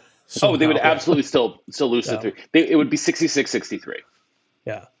 Somehow. They would absolutely still lose to 3. It would be 66-63.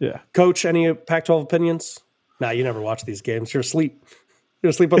 Yeah. Coach, any Pac-12 opinions? Nah, you never watch these games. You're asleep. You're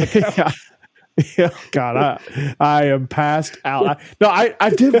asleep on the couch. Yeah, God, I am passed out. I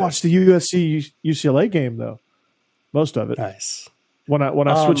did watch the USC UCLA game though, most of it. Nice. When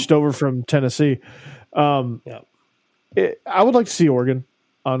I switched over from Tennessee, I would like to see Oregon.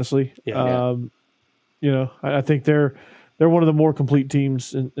 Honestly, I think they're one of the more complete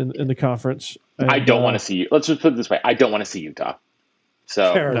teams in the conference. And, I don't want to see. Let's just put it this way: I don't want to see Utah.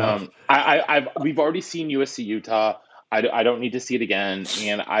 So we've already seen USC Utah. I don't need to see it again,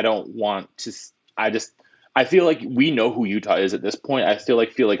 and I don't want to. I feel like we know who Utah is at this point. I feel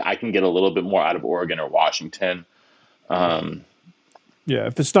like I can get a little bit more out of Oregon or Washington.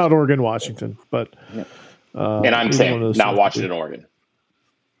 If it's not Oregon, Washington, but and I'm saying not Washington, Oregon.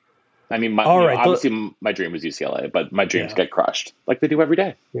 I mean, obviously my dream was UCLA, but my dreams get crushed like they do every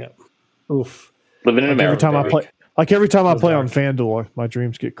day. Yeah, oof. Living in America. Every time I play on FanDuel, my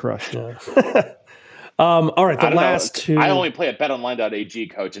dreams get crushed. Yeah. All right, the last two. I only play at betonline.ag,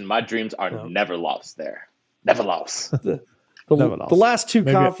 Coach, and my dreams are never lost there. Never lost. The last two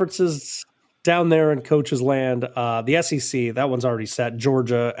conferences down there in Coach's land, the SEC, that one's already set,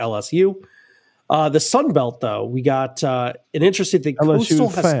 Georgia, LSU. The Sun Belt, though, we got an interesting thing.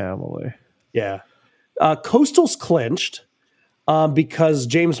 LSU family. Yeah. Coastal's clinched because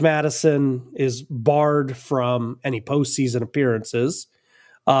James Madison is barred from any postseason appearances.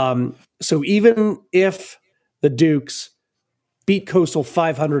 So even if the Dukes beat Coastal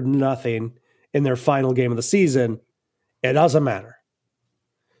 500-0 in their final game of the season, it doesn't matter.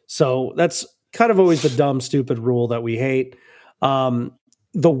 So that's kind of always the dumb, stupid rule that we hate. The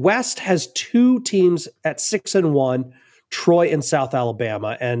West has 2 teams at 6-1, Troy and South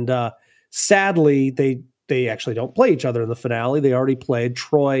Alabama. And sadly, they actually don't play each other in the finale. They already played.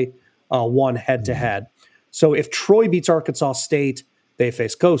 Troy won head-to-head. So if Troy beats Arkansas State, they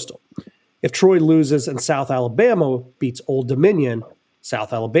face Coastal. If Troy loses and South Alabama beats Old Dominion,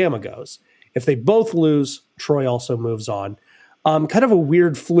 South Alabama goes. If they both lose, Troy also moves on. Kind of a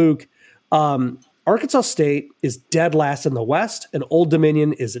weird fluke. Arkansas State is dead last in the West, and Old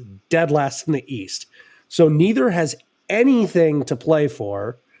Dominion is dead last in the East. So neither has anything to play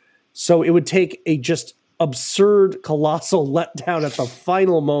for. So it would take a just absurd, colossal letdown at the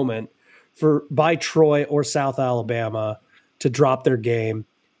final moment by Troy or South Alabama to drop their game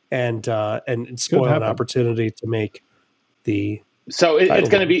and spoil an opportunity to make the. So it's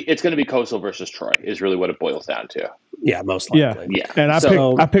going to be Coastal versus Troy is really what it boils down to. Yeah, most likely. Yeah. And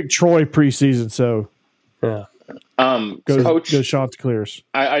I picked Troy preseason, so yeah. Coach, go Chanticleers.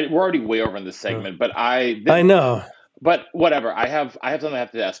 We're already way over in this segment, but I know. But whatever. I have something I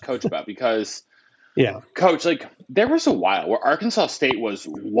have to ask Coach about because Coach, there was a while where Arkansas State was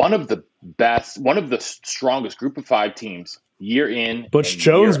one of the best, one of the strongest group of 5 teams year in. Butch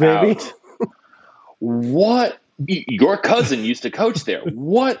Jones, baby. What? Your cousin used to coach there.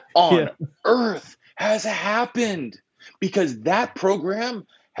 What on earth has happened? Because that program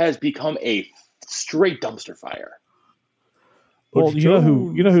has become a straight dumpster fire. Well, you know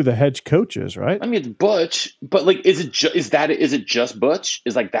who the head coach is, right? I mean, it's Butch, but is it just Butch?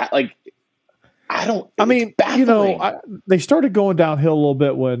 Is that I don't. I mean, they started going downhill a little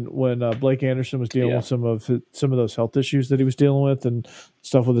bit when Blake Anderson was dealing with some of those health issues that he was dealing with and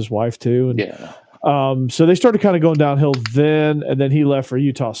stuff with his wife too. And so they started kind of going downhill then, and then he left for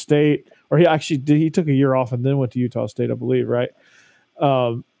Utah State, or he took a year off and then went to Utah State, I believe, right?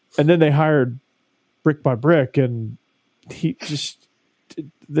 And then they hired Brick by Brick, and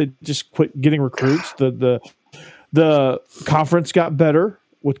they just quit getting recruits. The conference got better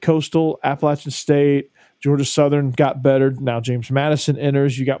with Coastal, Appalachian State, Georgia Southern got better. Now James Madison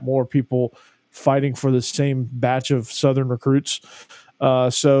enters. You got more people fighting for the same batch of Southern recruits.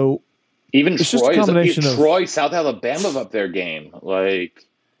 So even it's just a combination of Troy, South Alabama have up their game. Like,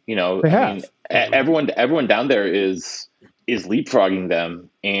 you know, they have. Everyone down there is leapfrogging them,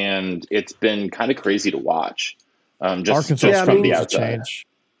 and it's been kind of crazy to watch. Arkansas from the outside. Change.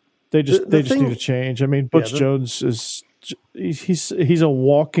 They just need to change. I mean, Butch Jones is he's a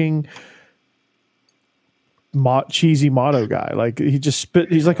walking cheesy motto guy. Like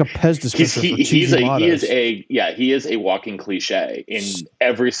he's like a Pez dispenser for cheesy mottos. He is a walking cliche in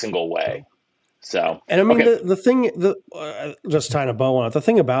every single way. So, and I mean the thing, just tying a bow on it. The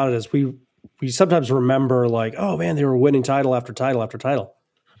thing about it is we sometimes remember like, oh man, they were winning title after title after title.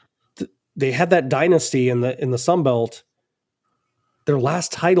 They had that dynasty in the Sun Belt. Their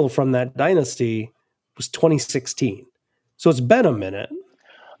last title from that dynasty was 2016. So it's been a minute.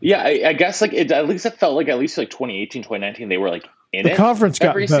 Yeah, I guess like it felt like at least like 2018, 2019, they were like in the conference got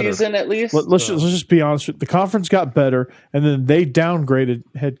every better. Season at least. Let's just be honest. The conference got better, and then they downgraded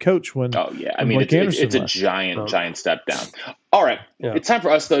head coach when. Oh yeah, I mean it's a giant step down. All right, It's time for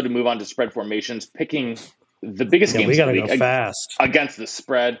us though to move on to spread formations, picking the biggest games. We got to go fast against the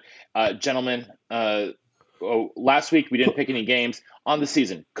spread, gentlemen. Last week we didn't pick any games on the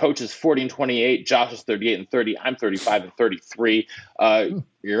season. Coach is 40-28. Josh is 38-30. I'm 35-33.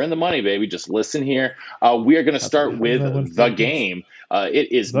 You're in the money, baby. Just listen here. We are going to start with the game.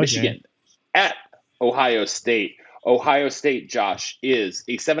 It is Michigan at Ohio State. Ohio State, Josh, is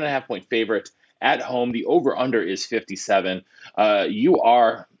a 7.5-point favorite at home. The over/under is 57. You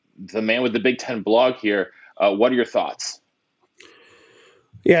are the man with the Big Ten blog here. What are your thoughts?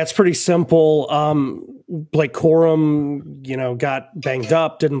 Yeah, it's pretty simple. Blake Corum, got banged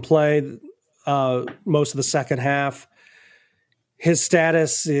up, didn't play most of the second half. His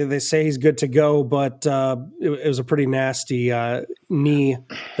status, they say he's good to go, but it was a pretty nasty knee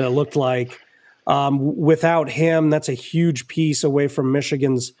that it looked like. Without him, that's a huge piece away from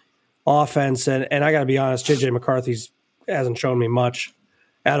Michigan's offense. And I got to be honest, J.J. McCarthy hasn't shown me much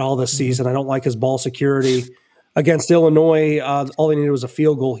at all this season. I don't like his ball security. Against Illinois, all they needed was a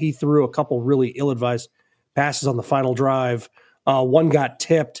field goal. He threw a couple really ill-advised passes on the final drive. One got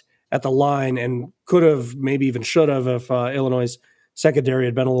tipped at the line and could have, maybe even should have, if Illinois' secondary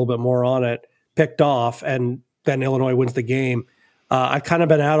had been a little bit more on it, picked off, and then Illinois wins the game. I've kind of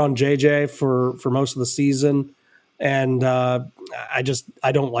been out on JJ for most of the season, and I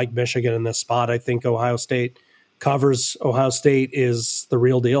don't like Michigan in this spot. I think Ohio State covers. Ohio State is the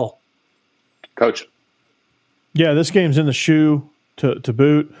real deal. Coach. Yeah, this game's in the shoe to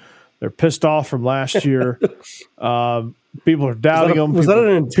boot. They're pissed off from last year. People are doubting them. Was that an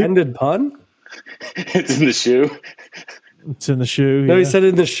intended pun? It's in the shoe. It's in the shoe. No, he said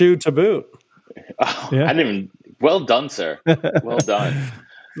in the shoe to boot. Oh, yeah. I didn't even. Well done, sir. Well done.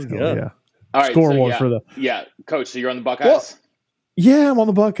 Yeah. All right. Score one for the. Yeah, Coach. So you're on the Buckeyes. Yeah, I'm on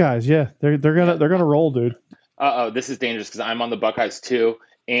the Buckeyes. Yeah, they're gonna roll, dude. This is dangerous because I'm on the Buckeyes too,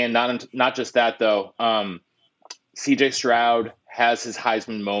 and not just that though. CJ Stroud has his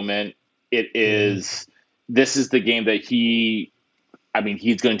Heisman moment. This is the game that he's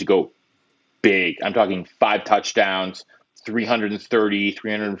going to go big. I'm talking 5 touchdowns, 330,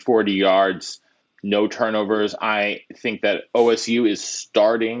 340 yards, no turnovers. I think that OSU is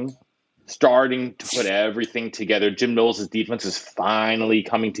starting to put everything together. Jim Knowles' defense is finally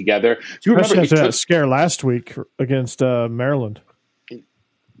coming together. Do you remember after that scare last week against Maryland?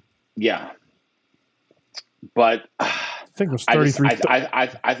 Yeah. But I think it was 33. I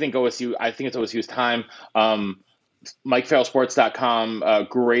think OSU. I think it's OSU's time. MikeFarrellSports.com. A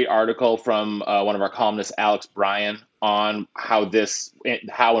great article from one of our columnists, Alex Bryan, on how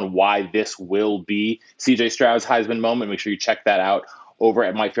and why this will be CJ Stroud's Heisman moment. Make sure you check that out over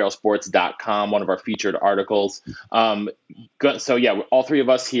at MikeFarrellSports.com. One of our featured articles. So yeah, all three of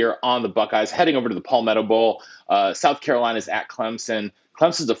us here on the Buckeyes heading over to the Palmetto Bowl. South Carolina's at Clemson.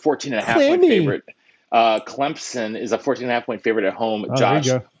 Clemson's a 14.5-point favorite. Clemson is a 14.5-point favorite at home. Josh,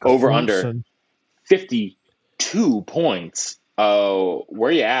 over under 52 points. Where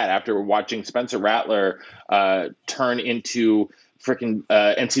are you at after watching Spencer Rattler turn into freaking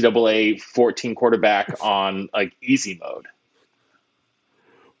NCAA 14 quarterback on like easy mode?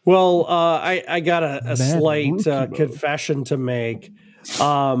 Well, I got a slight confession to make.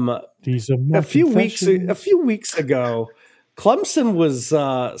 A few weeks ago, Clemson was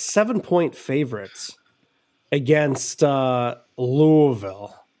 7-point favorites against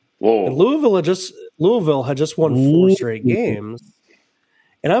Louisville. Whoa. And Louisville had just won 4 straight games.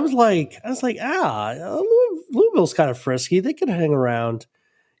 And I was like, Louisville's kind of frisky. They can hang around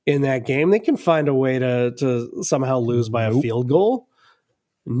in that game. They can find a way to somehow lose by a field goal.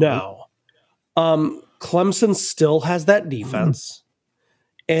 No. Clemson still has that defense,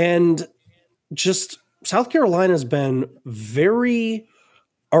 and just South Carolina's been very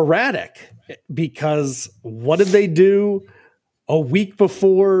erratic because what did they do a week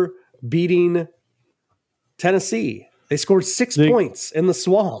before beating Tennessee? They scored 6 points in the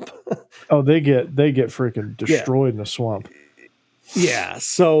Swamp. Oh, they get freaking destroyed in the Swamp. Yeah,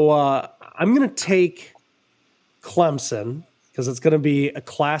 so I'm going to take Clemson because it's going to be a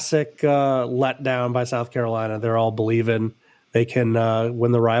classic letdown by South Carolina. They're all believing they can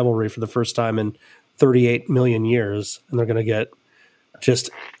win the rivalry for the first time in 38 million years, and they're going to get just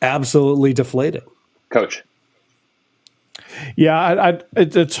absolutely deflated. Coach. Yeah,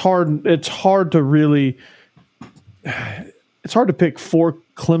 it's hard. It's hard to really. It's hard to pick for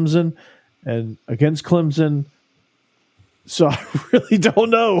Clemson and against Clemson. So I really don't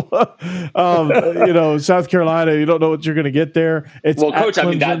know. South Carolina, you don't know what you're going to get there. Coach, I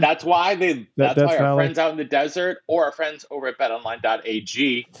mean that's why our friends out in the desert or our friends over at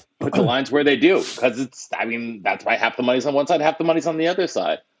betonline.ag put the lines where they do, because that's why half the money's on one side, half the money's on the other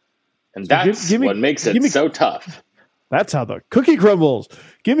side, and that's what makes it so tough. That's how the cookie crumbles.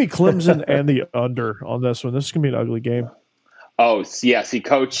 Give me Clemson and the under on this one. This is going to be an ugly game. Oh, yeah. See,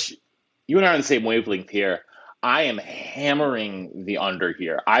 Coach, you and I are on the same wavelength here. I am hammering the under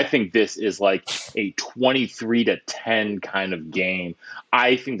here. I think this is like a 23-10 kind of game.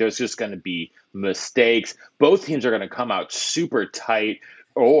 I think there's just going to be mistakes. Both teams are going to come out super tight,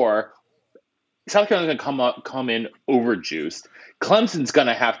 or South Carolina's going to come in overjuiced. Clemson's going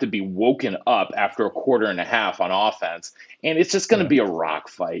to have to be woken up after a quarter and a half on offense, and it's just going to be a rock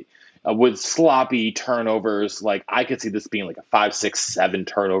fight with sloppy turnovers. Like, I could see this being like a 5, 6, 7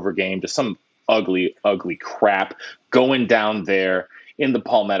 turnover game, just some ugly, ugly crap going down there in the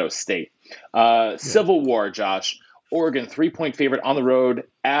Palmetto State. Civil War, Josh. Oregon, 3-point favorite on the road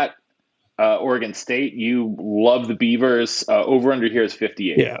at Oregon State. You love the Beavers. Over-under here is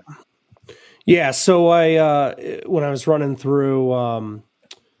 58. Yeah. Yeah, so when I was running through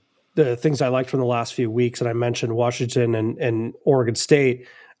the things I liked from the last few weeks, and I mentioned Washington and Oregon State,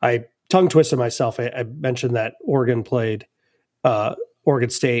 I tongue-twisted myself. I mentioned that Oregon played Oregon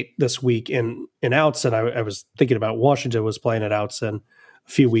State this week in Outson. I was thinking about Washington was playing at Outson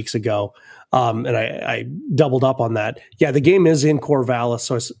a few weeks ago, and I doubled up on that. Yeah, the game is in Corvallis,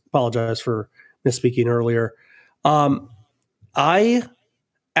 so I apologize for misspeaking earlier. I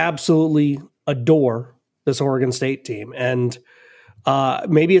absolutely adore this Oregon State team, and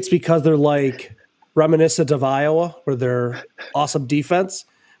maybe it's because they're like reminiscent of Iowa, where they're awesome defense,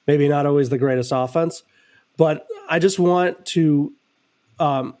 maybe not always the greatest offense, but I just want to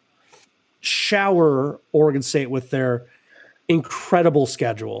shower Oregon State with their incredible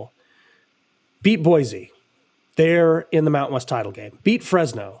schedule. Beat Boise, they're in the Mountain West title game. Beat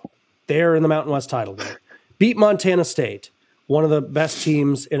Fresno, they're in the Mountain West title game. Beat Montana State, one of the best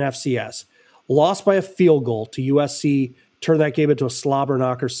teams in FCS. Lost by a field goal to USC, turned that game into a slobber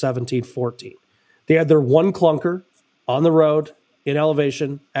knocker 17-14. They had their one clunker on the road in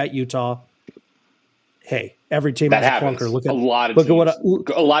elevation at Utah. Hey, every team that has happens. A clunker. Look at a lot of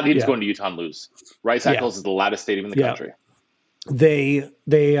teams going to Utah and lose. Rice Eccles is the loudest stadium in the country. They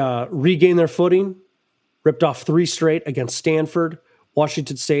regained their footing, ripped off 3 straight against Stanford,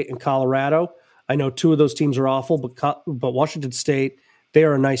 Washington State, and Colorado. I know 2 of those teams are awful, but Washington State, they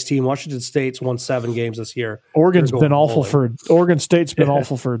are a nice team. Washington State's won 7 games this year. Oregon State's been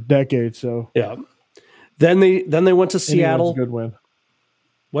awful for decades. So yeah. Then they went to Seattle. Good win.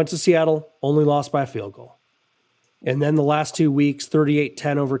 Went to Seattle, only lost by a field goal. And then the last 2 weeks,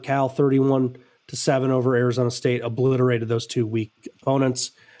 38-10 over Cal, 31-7 over Arizona State, obliterated those 2 weak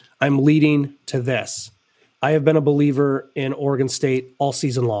opponents. I'm leading to this. I have been a believer in Oregon State all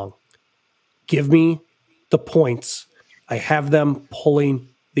season long. Give me the points. I have them pulling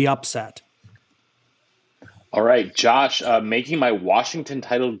the upset. All right, Josh, making my Washington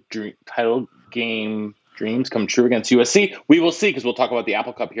title game dreams come true against USC. We will see, because we'll talk about the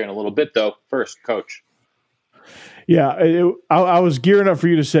Apple Cup here in a little bit, though. First, Coach. Yeah, I was gearing up for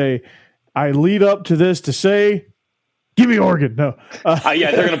you to say, I lead up to this to say, give me Oregon. No.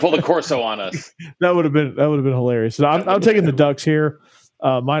 Yeah, they're going to pull the Corso on us. That would have been hilarious. So I'm taking the Ducks here,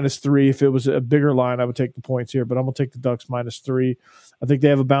 -3. If it was a bigger line, I would take the points here, but I'm going to take the Ducks -3. I think they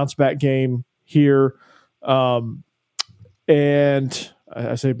have a bounce back game here. And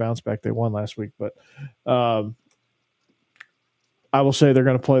I say bounce back. They won last week, but I will say they're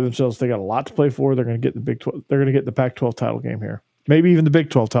going to play themselves. They got a lot to play for. They're going to get the Big 12. They're going to get the Pac-12 title game here. Maybe even the Big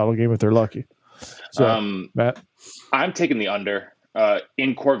 12 title game if they're lucky. So, Matt, I'm taking the under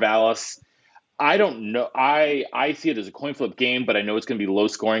in Corvallis. I don't know. I see it as a coin flip game, but I know it's going to be low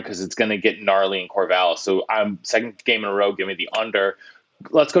scoring because it's going to get gnarly in Corvallis. So I'm second game in a row. Give me the under.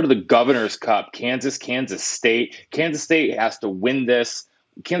 Let's go to the Governor's Cup. Kansas State. Kansas State has to win this.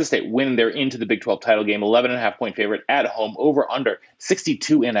 Kansas State win. They're into the Big 12 title game. 11.5 point favorite at home. Over under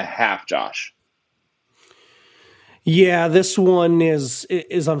 62.5. Josh. Yeah, this one is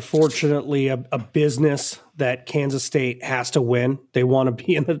unfortunately a business that Kansas State has to win. They want to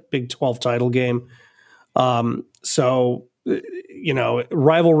be in the Big 12 title game. So,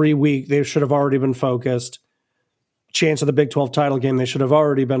 rivalry week, they should have already been focused. Chance of the Big 12 title game, they should have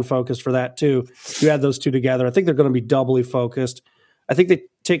already been focused for that too. You add those two together, I think they're going to be doubly focused. I think they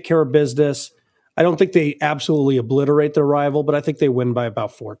take care of business. I don't think they absolutely obliterate their rival, but I think they win by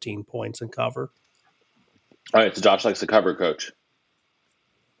about 14 points and cover. All right, so Josh likes the cover, Coach.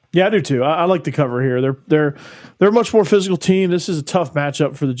 Yeah, I do too. I like the cover here. They're a much more physical team. This is a tough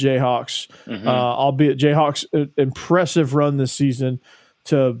matchup for the Jayhawks. Albeit Jayhawks impressive run this season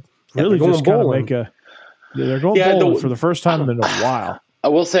to really just kind of make a. They're going bowling for the first time in a while. I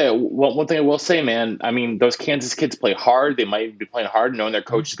will say one thing. I will say, man. I mean, those Kansas kids play hard. They might be playing hard, knowing their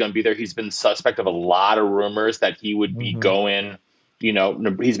coach is going to be there. He's been suspect of a lot of rumors that he would be going.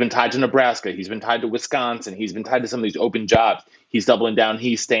 He's been tied to Nebraska. He's been tied to Wisconsin. He's been tied to some of these open jobs. He's doubling down.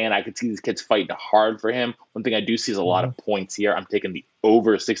 He's staying. I could see these kids fighting hard for him. One thing I do see is a lot of points here. I'm taking the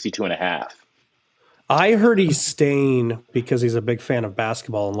over 62.5. I heard he's staying because he's a big fan of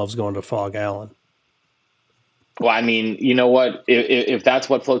basketball and loves going to Fog Allen. Well, I mean, you know what? If that's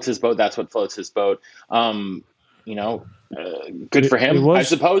what floats his boat, that's what floats his boat. Good for him, I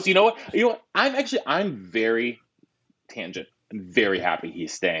suppose. You know what? I'm very tangent. I'm very happy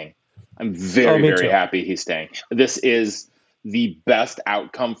he's staying. I'm very happy he's staying. This is the best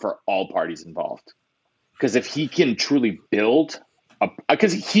outcome for all parties involved. Because if he can truly build,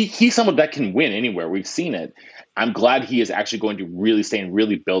 because he's someone that can win anywhere. We've seen it. I'm glad he is actually going to really stay and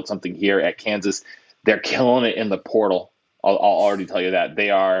really build something here at Kansas. They're killing it in the portal. I'll already tell you that.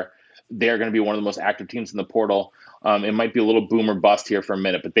 They're going to be one of the most active teams in the portal. It might be a little boom or bust here for a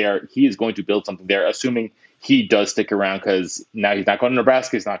minute, but he is going to build something there, assuming he does stick around, because now he's not going to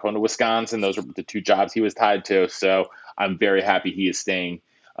Nebraska. He's not going to Wisconsin. Those are the two jobs he was tied to. So I'm very happy he is staying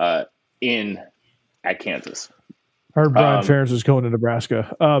in at Kansas. I heard Brian Ferentz is going to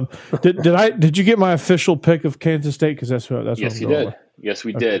Nebraska. Did you get my official pick of Kansas State? Because that's yes, you did. Yes,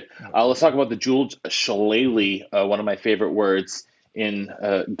 we did. Let's talk about the Jules Shillelagh, one of my favorite words in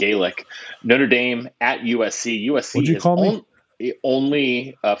Gaelic. Notre Dame at USC. USC is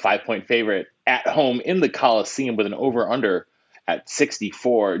only a 5-point favorite at home in the Coliseum with an over-under at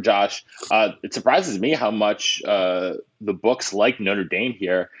 64. Josh, it surprises me how much the books like Notre Dame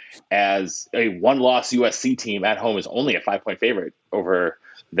here, as a one-loss USC team at home is only a 5-point favorite over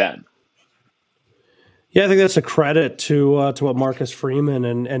them. Yeah, I think that's a credit to what Marcus Freeman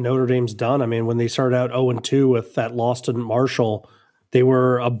and Notre Dame's done. I mean, when they started out 0-2 with that loss to Marshall, they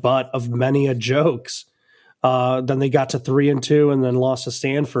were a butt of many a jokes. Then they got to 3-2 and then lost to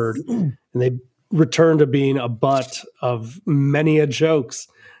Stanford, and they returned to being a butt of many a jokes.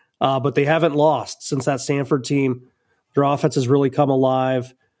 But they haven't lost since that Stanford team. Their offense has really come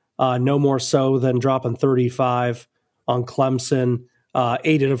alive, no more so than dropping 35 on Clemson.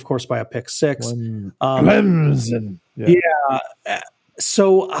 Aided, of course, by a pick six. Clemson. Yeah.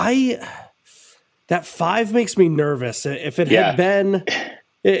 So that 5 makes me nervous. If it had been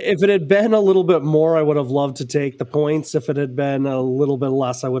a little bit more, I would have loved to take the points. If it had been a little bit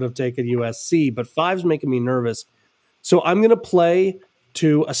less, I would have taken USC. But 5's making me nervous. So I'm going to play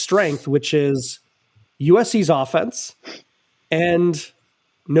to a strength, which is USC's offense, and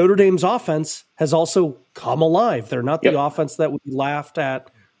Notre Dame's offense has also come alive. They're not the offense that we laughed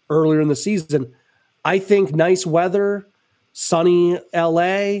at earlier in the season. I think nice weather, sunny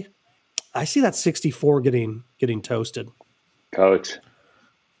LA. I see that 64 getting toasted. Coach.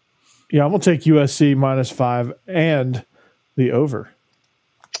 Yeah, I'm going to take USC -5 and the over.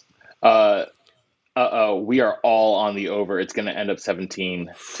 We are all on the over. It's going to end up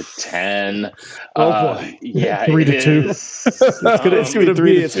 17-10. Oh boy. Yeah, 3-2. It's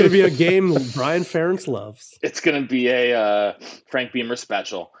going to be a game Brian Ferentz loves. It's going to be a Frank Beamer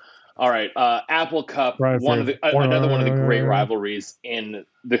special. All right, Apple Cup, another one of the great rivalries in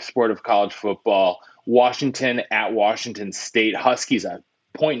the sport of college football. Washington at Washington State. Huskies a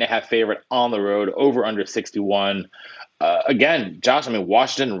 1.5 favorite on the road, over under 61. Again, Josh, I mean,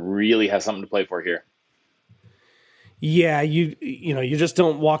 Washington really has something to play for here. Yeah, you just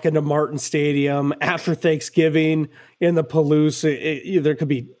don't walk into Martin Stadium after Thanksgiving in the Palouse. There could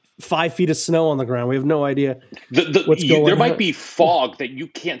be 5 feet of snow on the ground. We have no idea what's going on. There might be fog that you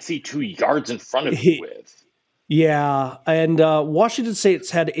can't see 2 yards in front of you with. Yeah, and Washington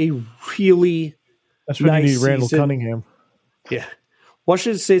State's had a really That's when nice you need Randall season. Cunningham. Yeah.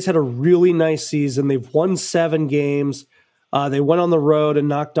 Washington State's had a really nice season. They've won 7 games. They went on the road and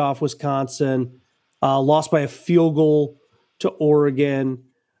knocked off Wisconsin, lost by a field goal to Oregon.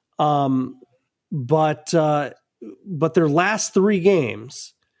 But their last 3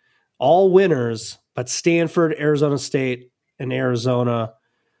 games, all winners, but Stanford, Arizona State, and Arizona.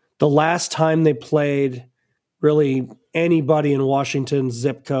 The last time they played really anybody in Washington's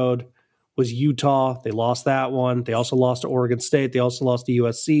zip code was Utah. They lost that one. They also lost to Oregon State. They also lost to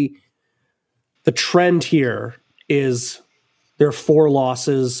USC. The trend here is their 4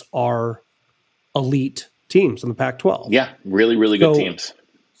 losses are elite teams in the Pac-12. Yeah, really, really good teams.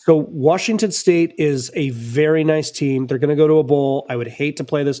 So Washington State is a very nice team. They're going to go to a bowl. I would hate to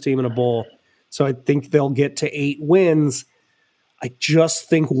play this team in a bowl. So I think they'll get to 8 wins. I just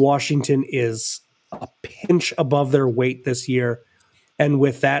think Washington is a pinch above their weight this year. And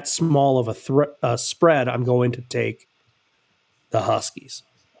with that small of a spread, I'm going to take the Huskies.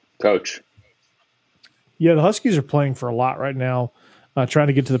 Coach. Yeah, the Huskies are playing for a lot right now, trying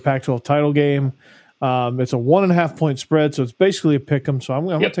to get to the Pac-12 title game. It's a 1.5 point spread, so it's basically a pick 'em. So I'm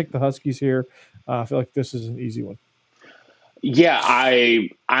going to take the Huskies here. I feel like this is an easy one. Yeah,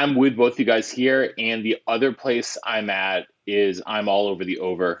 I'm with both you guys here. And the other place I'm at is I'm all over the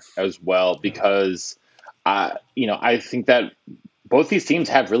over as well because, I think that both these teams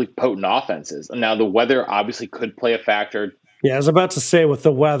have really potent offenses. Now, the weather obviously could play a factor. Yeah, I was about to say with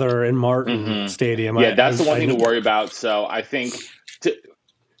the weather in Martin Stadium. Yeah, that's the one thing to worry about. So I think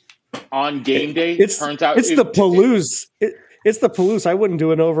on game day, it turns out it's the Palouse. It's the Palouse. I wouldn't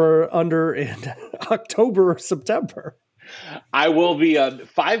do an over-under in October or September. I will be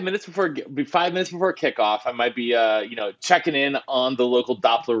 5 minutes before kickoff. I might be checking in on the local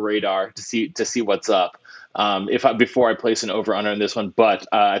Doppler radar to see what's up. Before I place an over/under on this one, but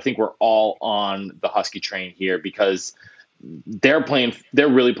I think we're all on the Husky train here because they're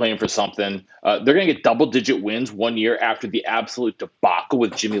really playing for something. They're going to get double-digit wins 1 year after the absolute debacle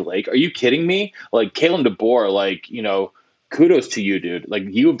with Jimmy Lake. Are you kidding me? Like Kalen DeBoer, kudos to you, dude. Like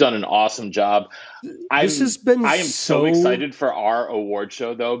you have done an awesome job. I am so excited for our award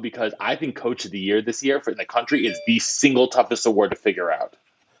show though because I think Coach of the Year this year in the country is the single toughest award to figure out.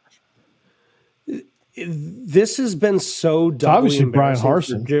 This has been so doubly obviously Brian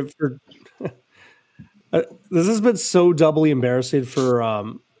Harsin. This has been so doubly embarrassing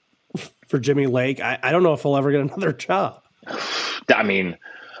for Jimmy Lake. I don't know if he'll ever get another job. I mean,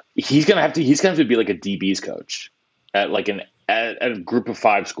 he's gonna have to be like a DB's coach at a group of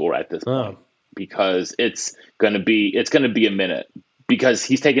 5 school at this point because it's gonna be a minute because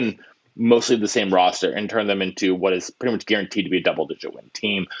he's taken mostly the same roster and turn them into what is pretty much guaranteed to be a double-digit win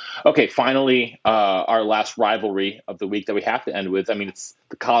team. Okay, finally, our last rivalry of the week that we have to end with. I mean, it's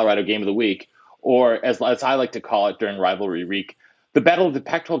the Colorado game of the week, or as I like to call it during rivalry week, the battle of the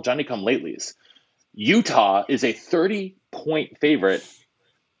Pac-12 Johnny-come-latelys. Utah is a 30-point favorite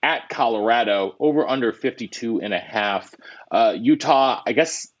at Colorado, over under 52.5. Utah,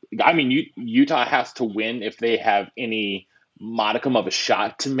 Utah has to win if they have any modicum of a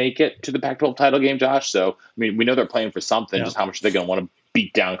shot to make it to the Pac-12 title game, Josh. So, we know they're playing for something. Yeah. Just how much are they going to want to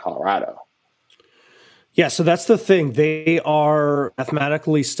beat down Colorado? Yeah, so that's the thing. They are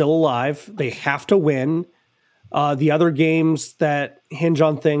mathematically still alive. They have to win. The other games that hinge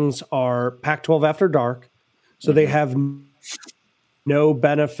on things are Pac-12 after dark. So they have no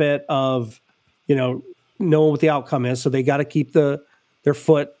benefit of, knowing what the outcome is. So they got to keep their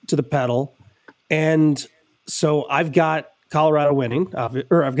foot to the pedal. And so I've got Colorado winning,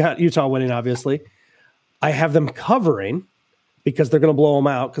 or I've got Utah winning, obviously. I have them covering because they're going to blow them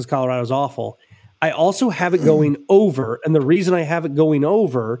out because Colorado's awful. I also have it going over. And the reason I have it going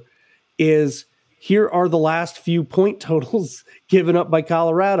over is here are the last few point totals given up by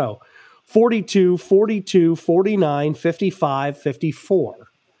Colorado. 42, 42, 49, 55, 54.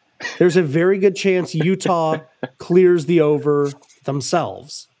 There's a very good chance Utah clears the over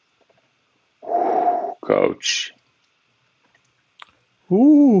themselves. Coach.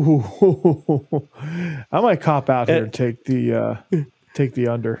 Ooh. I might cop out here and take the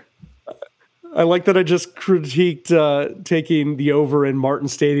under. I like that I just critiqued taking the over in Martin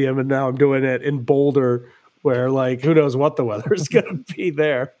Stadium, and now I'm doing it in Boulder, where who knows what the weather is going to be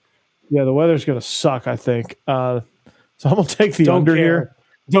there. Yeah, the weather's going to suck, I think. So I'm going to take the under here.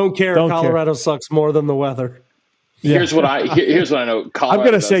 Don't care. Colorado sucks more than the weather. Yeah. Here's what I know. Colorado I'm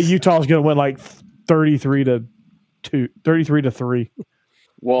going to say Utah's going to win 33-3.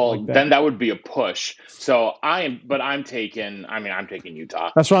 Well, like then that would be a push. So I'm taking Utah.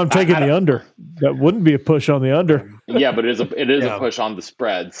 That's why I'm taking the under. That wouldn't be a push on the under. Yeah, but it is a push on the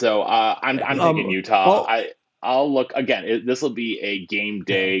spread. So I'm taking Utah. I'll look again. This will be a game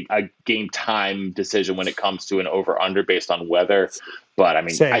day, a game time decision when it comes to an over under based on weather. But I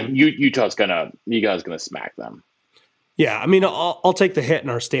mean, Utah's gonna smack them. Yeah, I mean, I'll take the hit in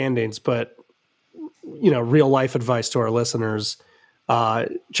our standings, but real life advice to our listeners.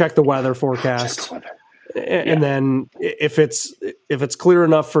 Check the weather forecast, and then if it's clear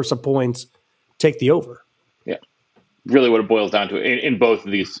enough for some points, take the over. Yeah, really, what it boils down to in both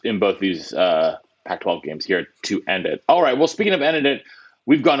of these Pac-12 games here to end it. All right. Well, speaking of ending it,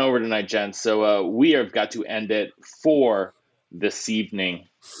 we've gone over tonight, gents. So we have got to end it for this evening.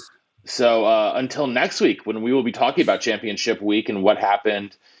 So until next week, when we will be talking about championship week and what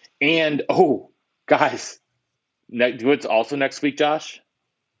happened, and guys. What's also next week, Josh?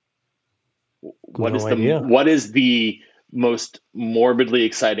 What is the most morbidly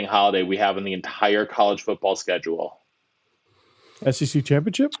exciting holiday we have in the entire college football schedule? SEC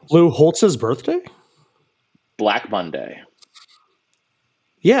championship? Lou Holtz's birthday? Black Monday.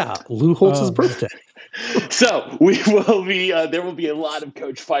 Yeah, Lou Holtz's birthday. So we will be. There will be a lot of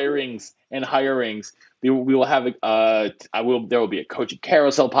coach firings and hirings. We will have. There will be a coaching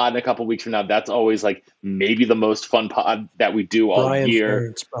carousel pod in a couple weeks from now. That's always like maybe the most fun pod that we do all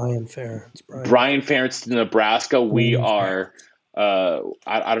year. Brian Ferentz. Brian Ferentz to Nebraska. We are.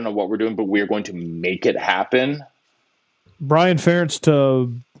 I don't know what we're doing, but we are going to make it happen. Brian Ferentz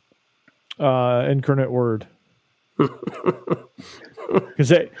to Incarnate Word. Because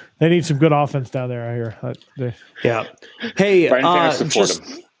they need some good offense down there, I hear. Yeah. Hey,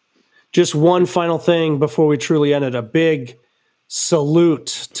 just one final thing before we truly end it. A big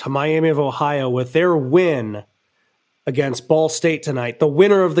salute to Miami of Ohio with their win against Ball State tonight. The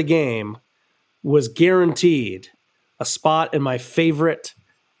winner of the game was guaranteed a spot in my favorite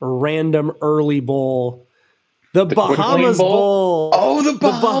random early bowl, the Bahamas Bowl. Oh, the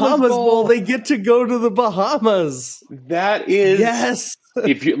Bahamas Bowl. They get to go to the Bahamas. That is. Yes.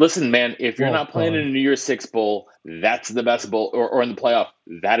 If you're not playing in a New Year's Six Bowl, that's the best bowl, or in the playoff,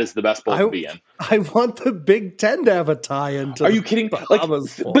 that is the best bowl to be in. I want the Big Ten to have a tie-in to. Are you kidding? But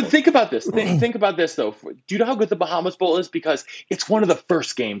think about this. Think about this though. Do you know how good the Bahamas Bowl is? Because it's one of the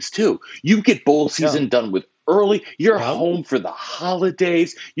first games too. You get bowl season done with early. You're home for the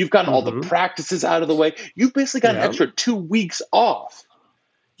holidays. You've gotten all the practices out of the way. You've basically got an extra 2 weeks off.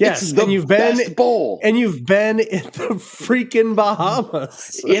 Yes, and you've been in the freaking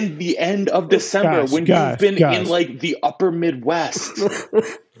Bahamas in the end of December you've been in like the upper Midwest.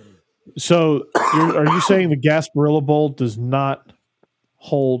 So, are you saying the Gasparilla Bowl does not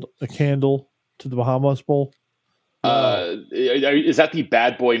hold a candle to the Bahamas Bowl? Is that the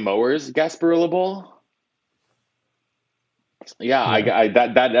Bad Boy Mowers Gasparilla Bowl? Yeah.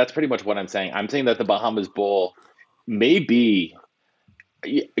 That's pretty much what I'm saying. I'm saying that the Bahamas Bowl may be.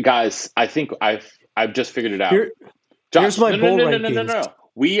 Guys, I think I've just figured it out. Here's my bowl rankings. No.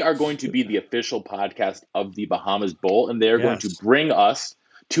 We are going to be the official podcast of the Bahamas Bowl, and they're going to bring us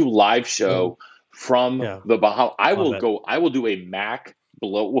to live show from the Bahamas. I will do a MAC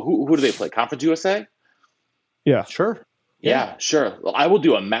below. Who do they play? Conference USA? Yeah, sure. Yeah, sure. I will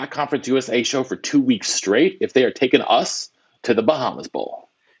do a MAC Conference USA show for 2 weeks straight if they are taking us to the Bahamas Bowl.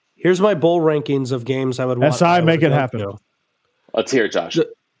 Here's my bowl rankings of games I would want. SI, make it happen. Let's hear it, Josh.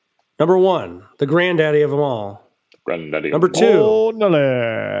 Number 1, the granddaddy of them all. Number 2,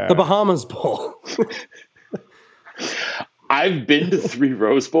 the Bahamas Bowl. I've been to 3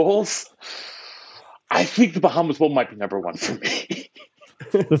 Rose Bowls. I think the Bahamas Bowl might be number 1 for me.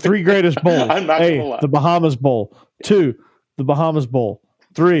 The 3 greatest bowls. I'm not gonna lie. The Bahamas Bowl. 2, the Bahamas Bowl.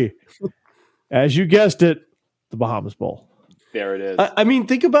 3, as you guessed it, the Bahamas Bowl. There it is. I mean,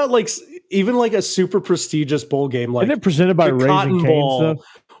 think about even a super prestigious bowl game like. Isn't it presented by Raising Cane's?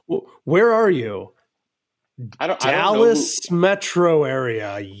 Where are you? Dallas metro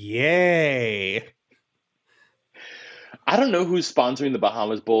area. Yay! I don't know who's sponsoring the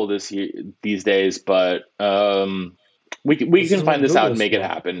Bahamas Bowl these days, but we can find this out and make it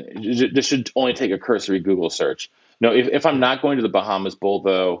happen. This should only take a cursory Google search. No, if I'm not going to the Bahamas Bowl,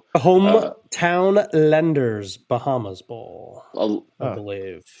 though. Hometown Lenders Bahamas Bowl, I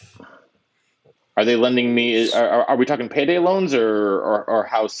believe. Are they lending me? Are we talking payday loans or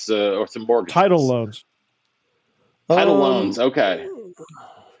house or some mortgages? Title loans. Title loans. Okay.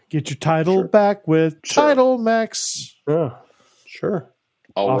 Get your title back with Title Max. Yeah, sure.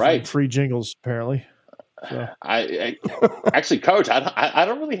 All right. Free jingles, apparently. So. I actually, Coach, I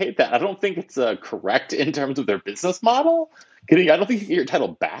don't really hate that. I don't think it's correct in terms of their business model Kidding. I don't think you get your title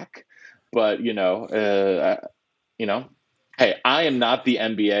back, but hey, I am not the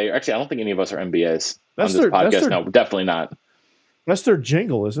NBA. Actually, I don't think any of us are NBAs on this podcast. No, definitely not. That's their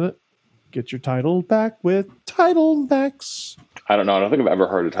jingle, isn't it? Get your title back with Title Max. I don't know. I don't think I've ever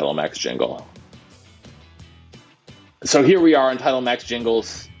heard a Title Max jingle. So here we are on Title Max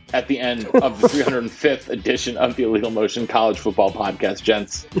jingles at the end of the 305th edition of the Illegal Motion College Football Podcast.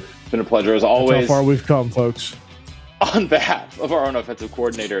 Gents, it's been a pleasure as always. That's how far we've come, folks. On behalf of our own offensive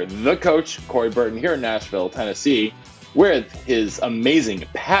coordinator, the coach, Corey Burton, here in Nashville, Tennessee, with his amazing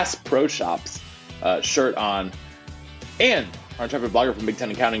Pass Pro Shops shirt on, and our intrepid blogger from Big Ten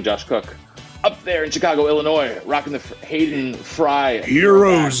Accounting, Josh Cook, up there in Chicago, Illinois, rocking the Hayden Fry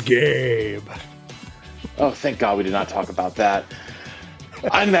Heroes Game. Oh, thank God we did not talk about that.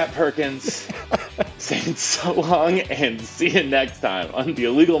 I'm Matt Perkins, saying so long, and see you next time on the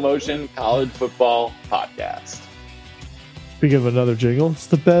Illegal Motion College Football Podcast. Speaking of another jingle, it's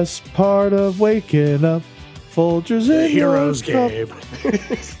the best part of waking up. Folgers in Heroes Game.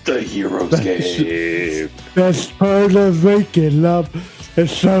 It's the Heroes Game. Best part of waking up is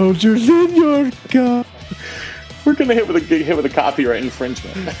soldiers in your cup. We're going to hit with a copyright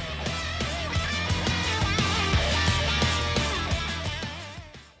infringement.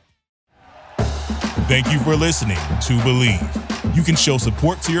 Thank you for listening to Believe. You can show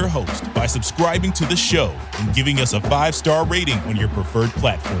support to your host by subscribing to the show and giving us a 5-star rating on your preferred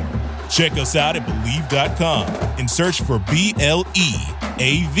platform. Check us out at Believe.com and search for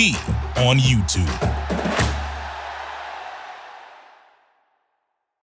BLEAV on YouTube.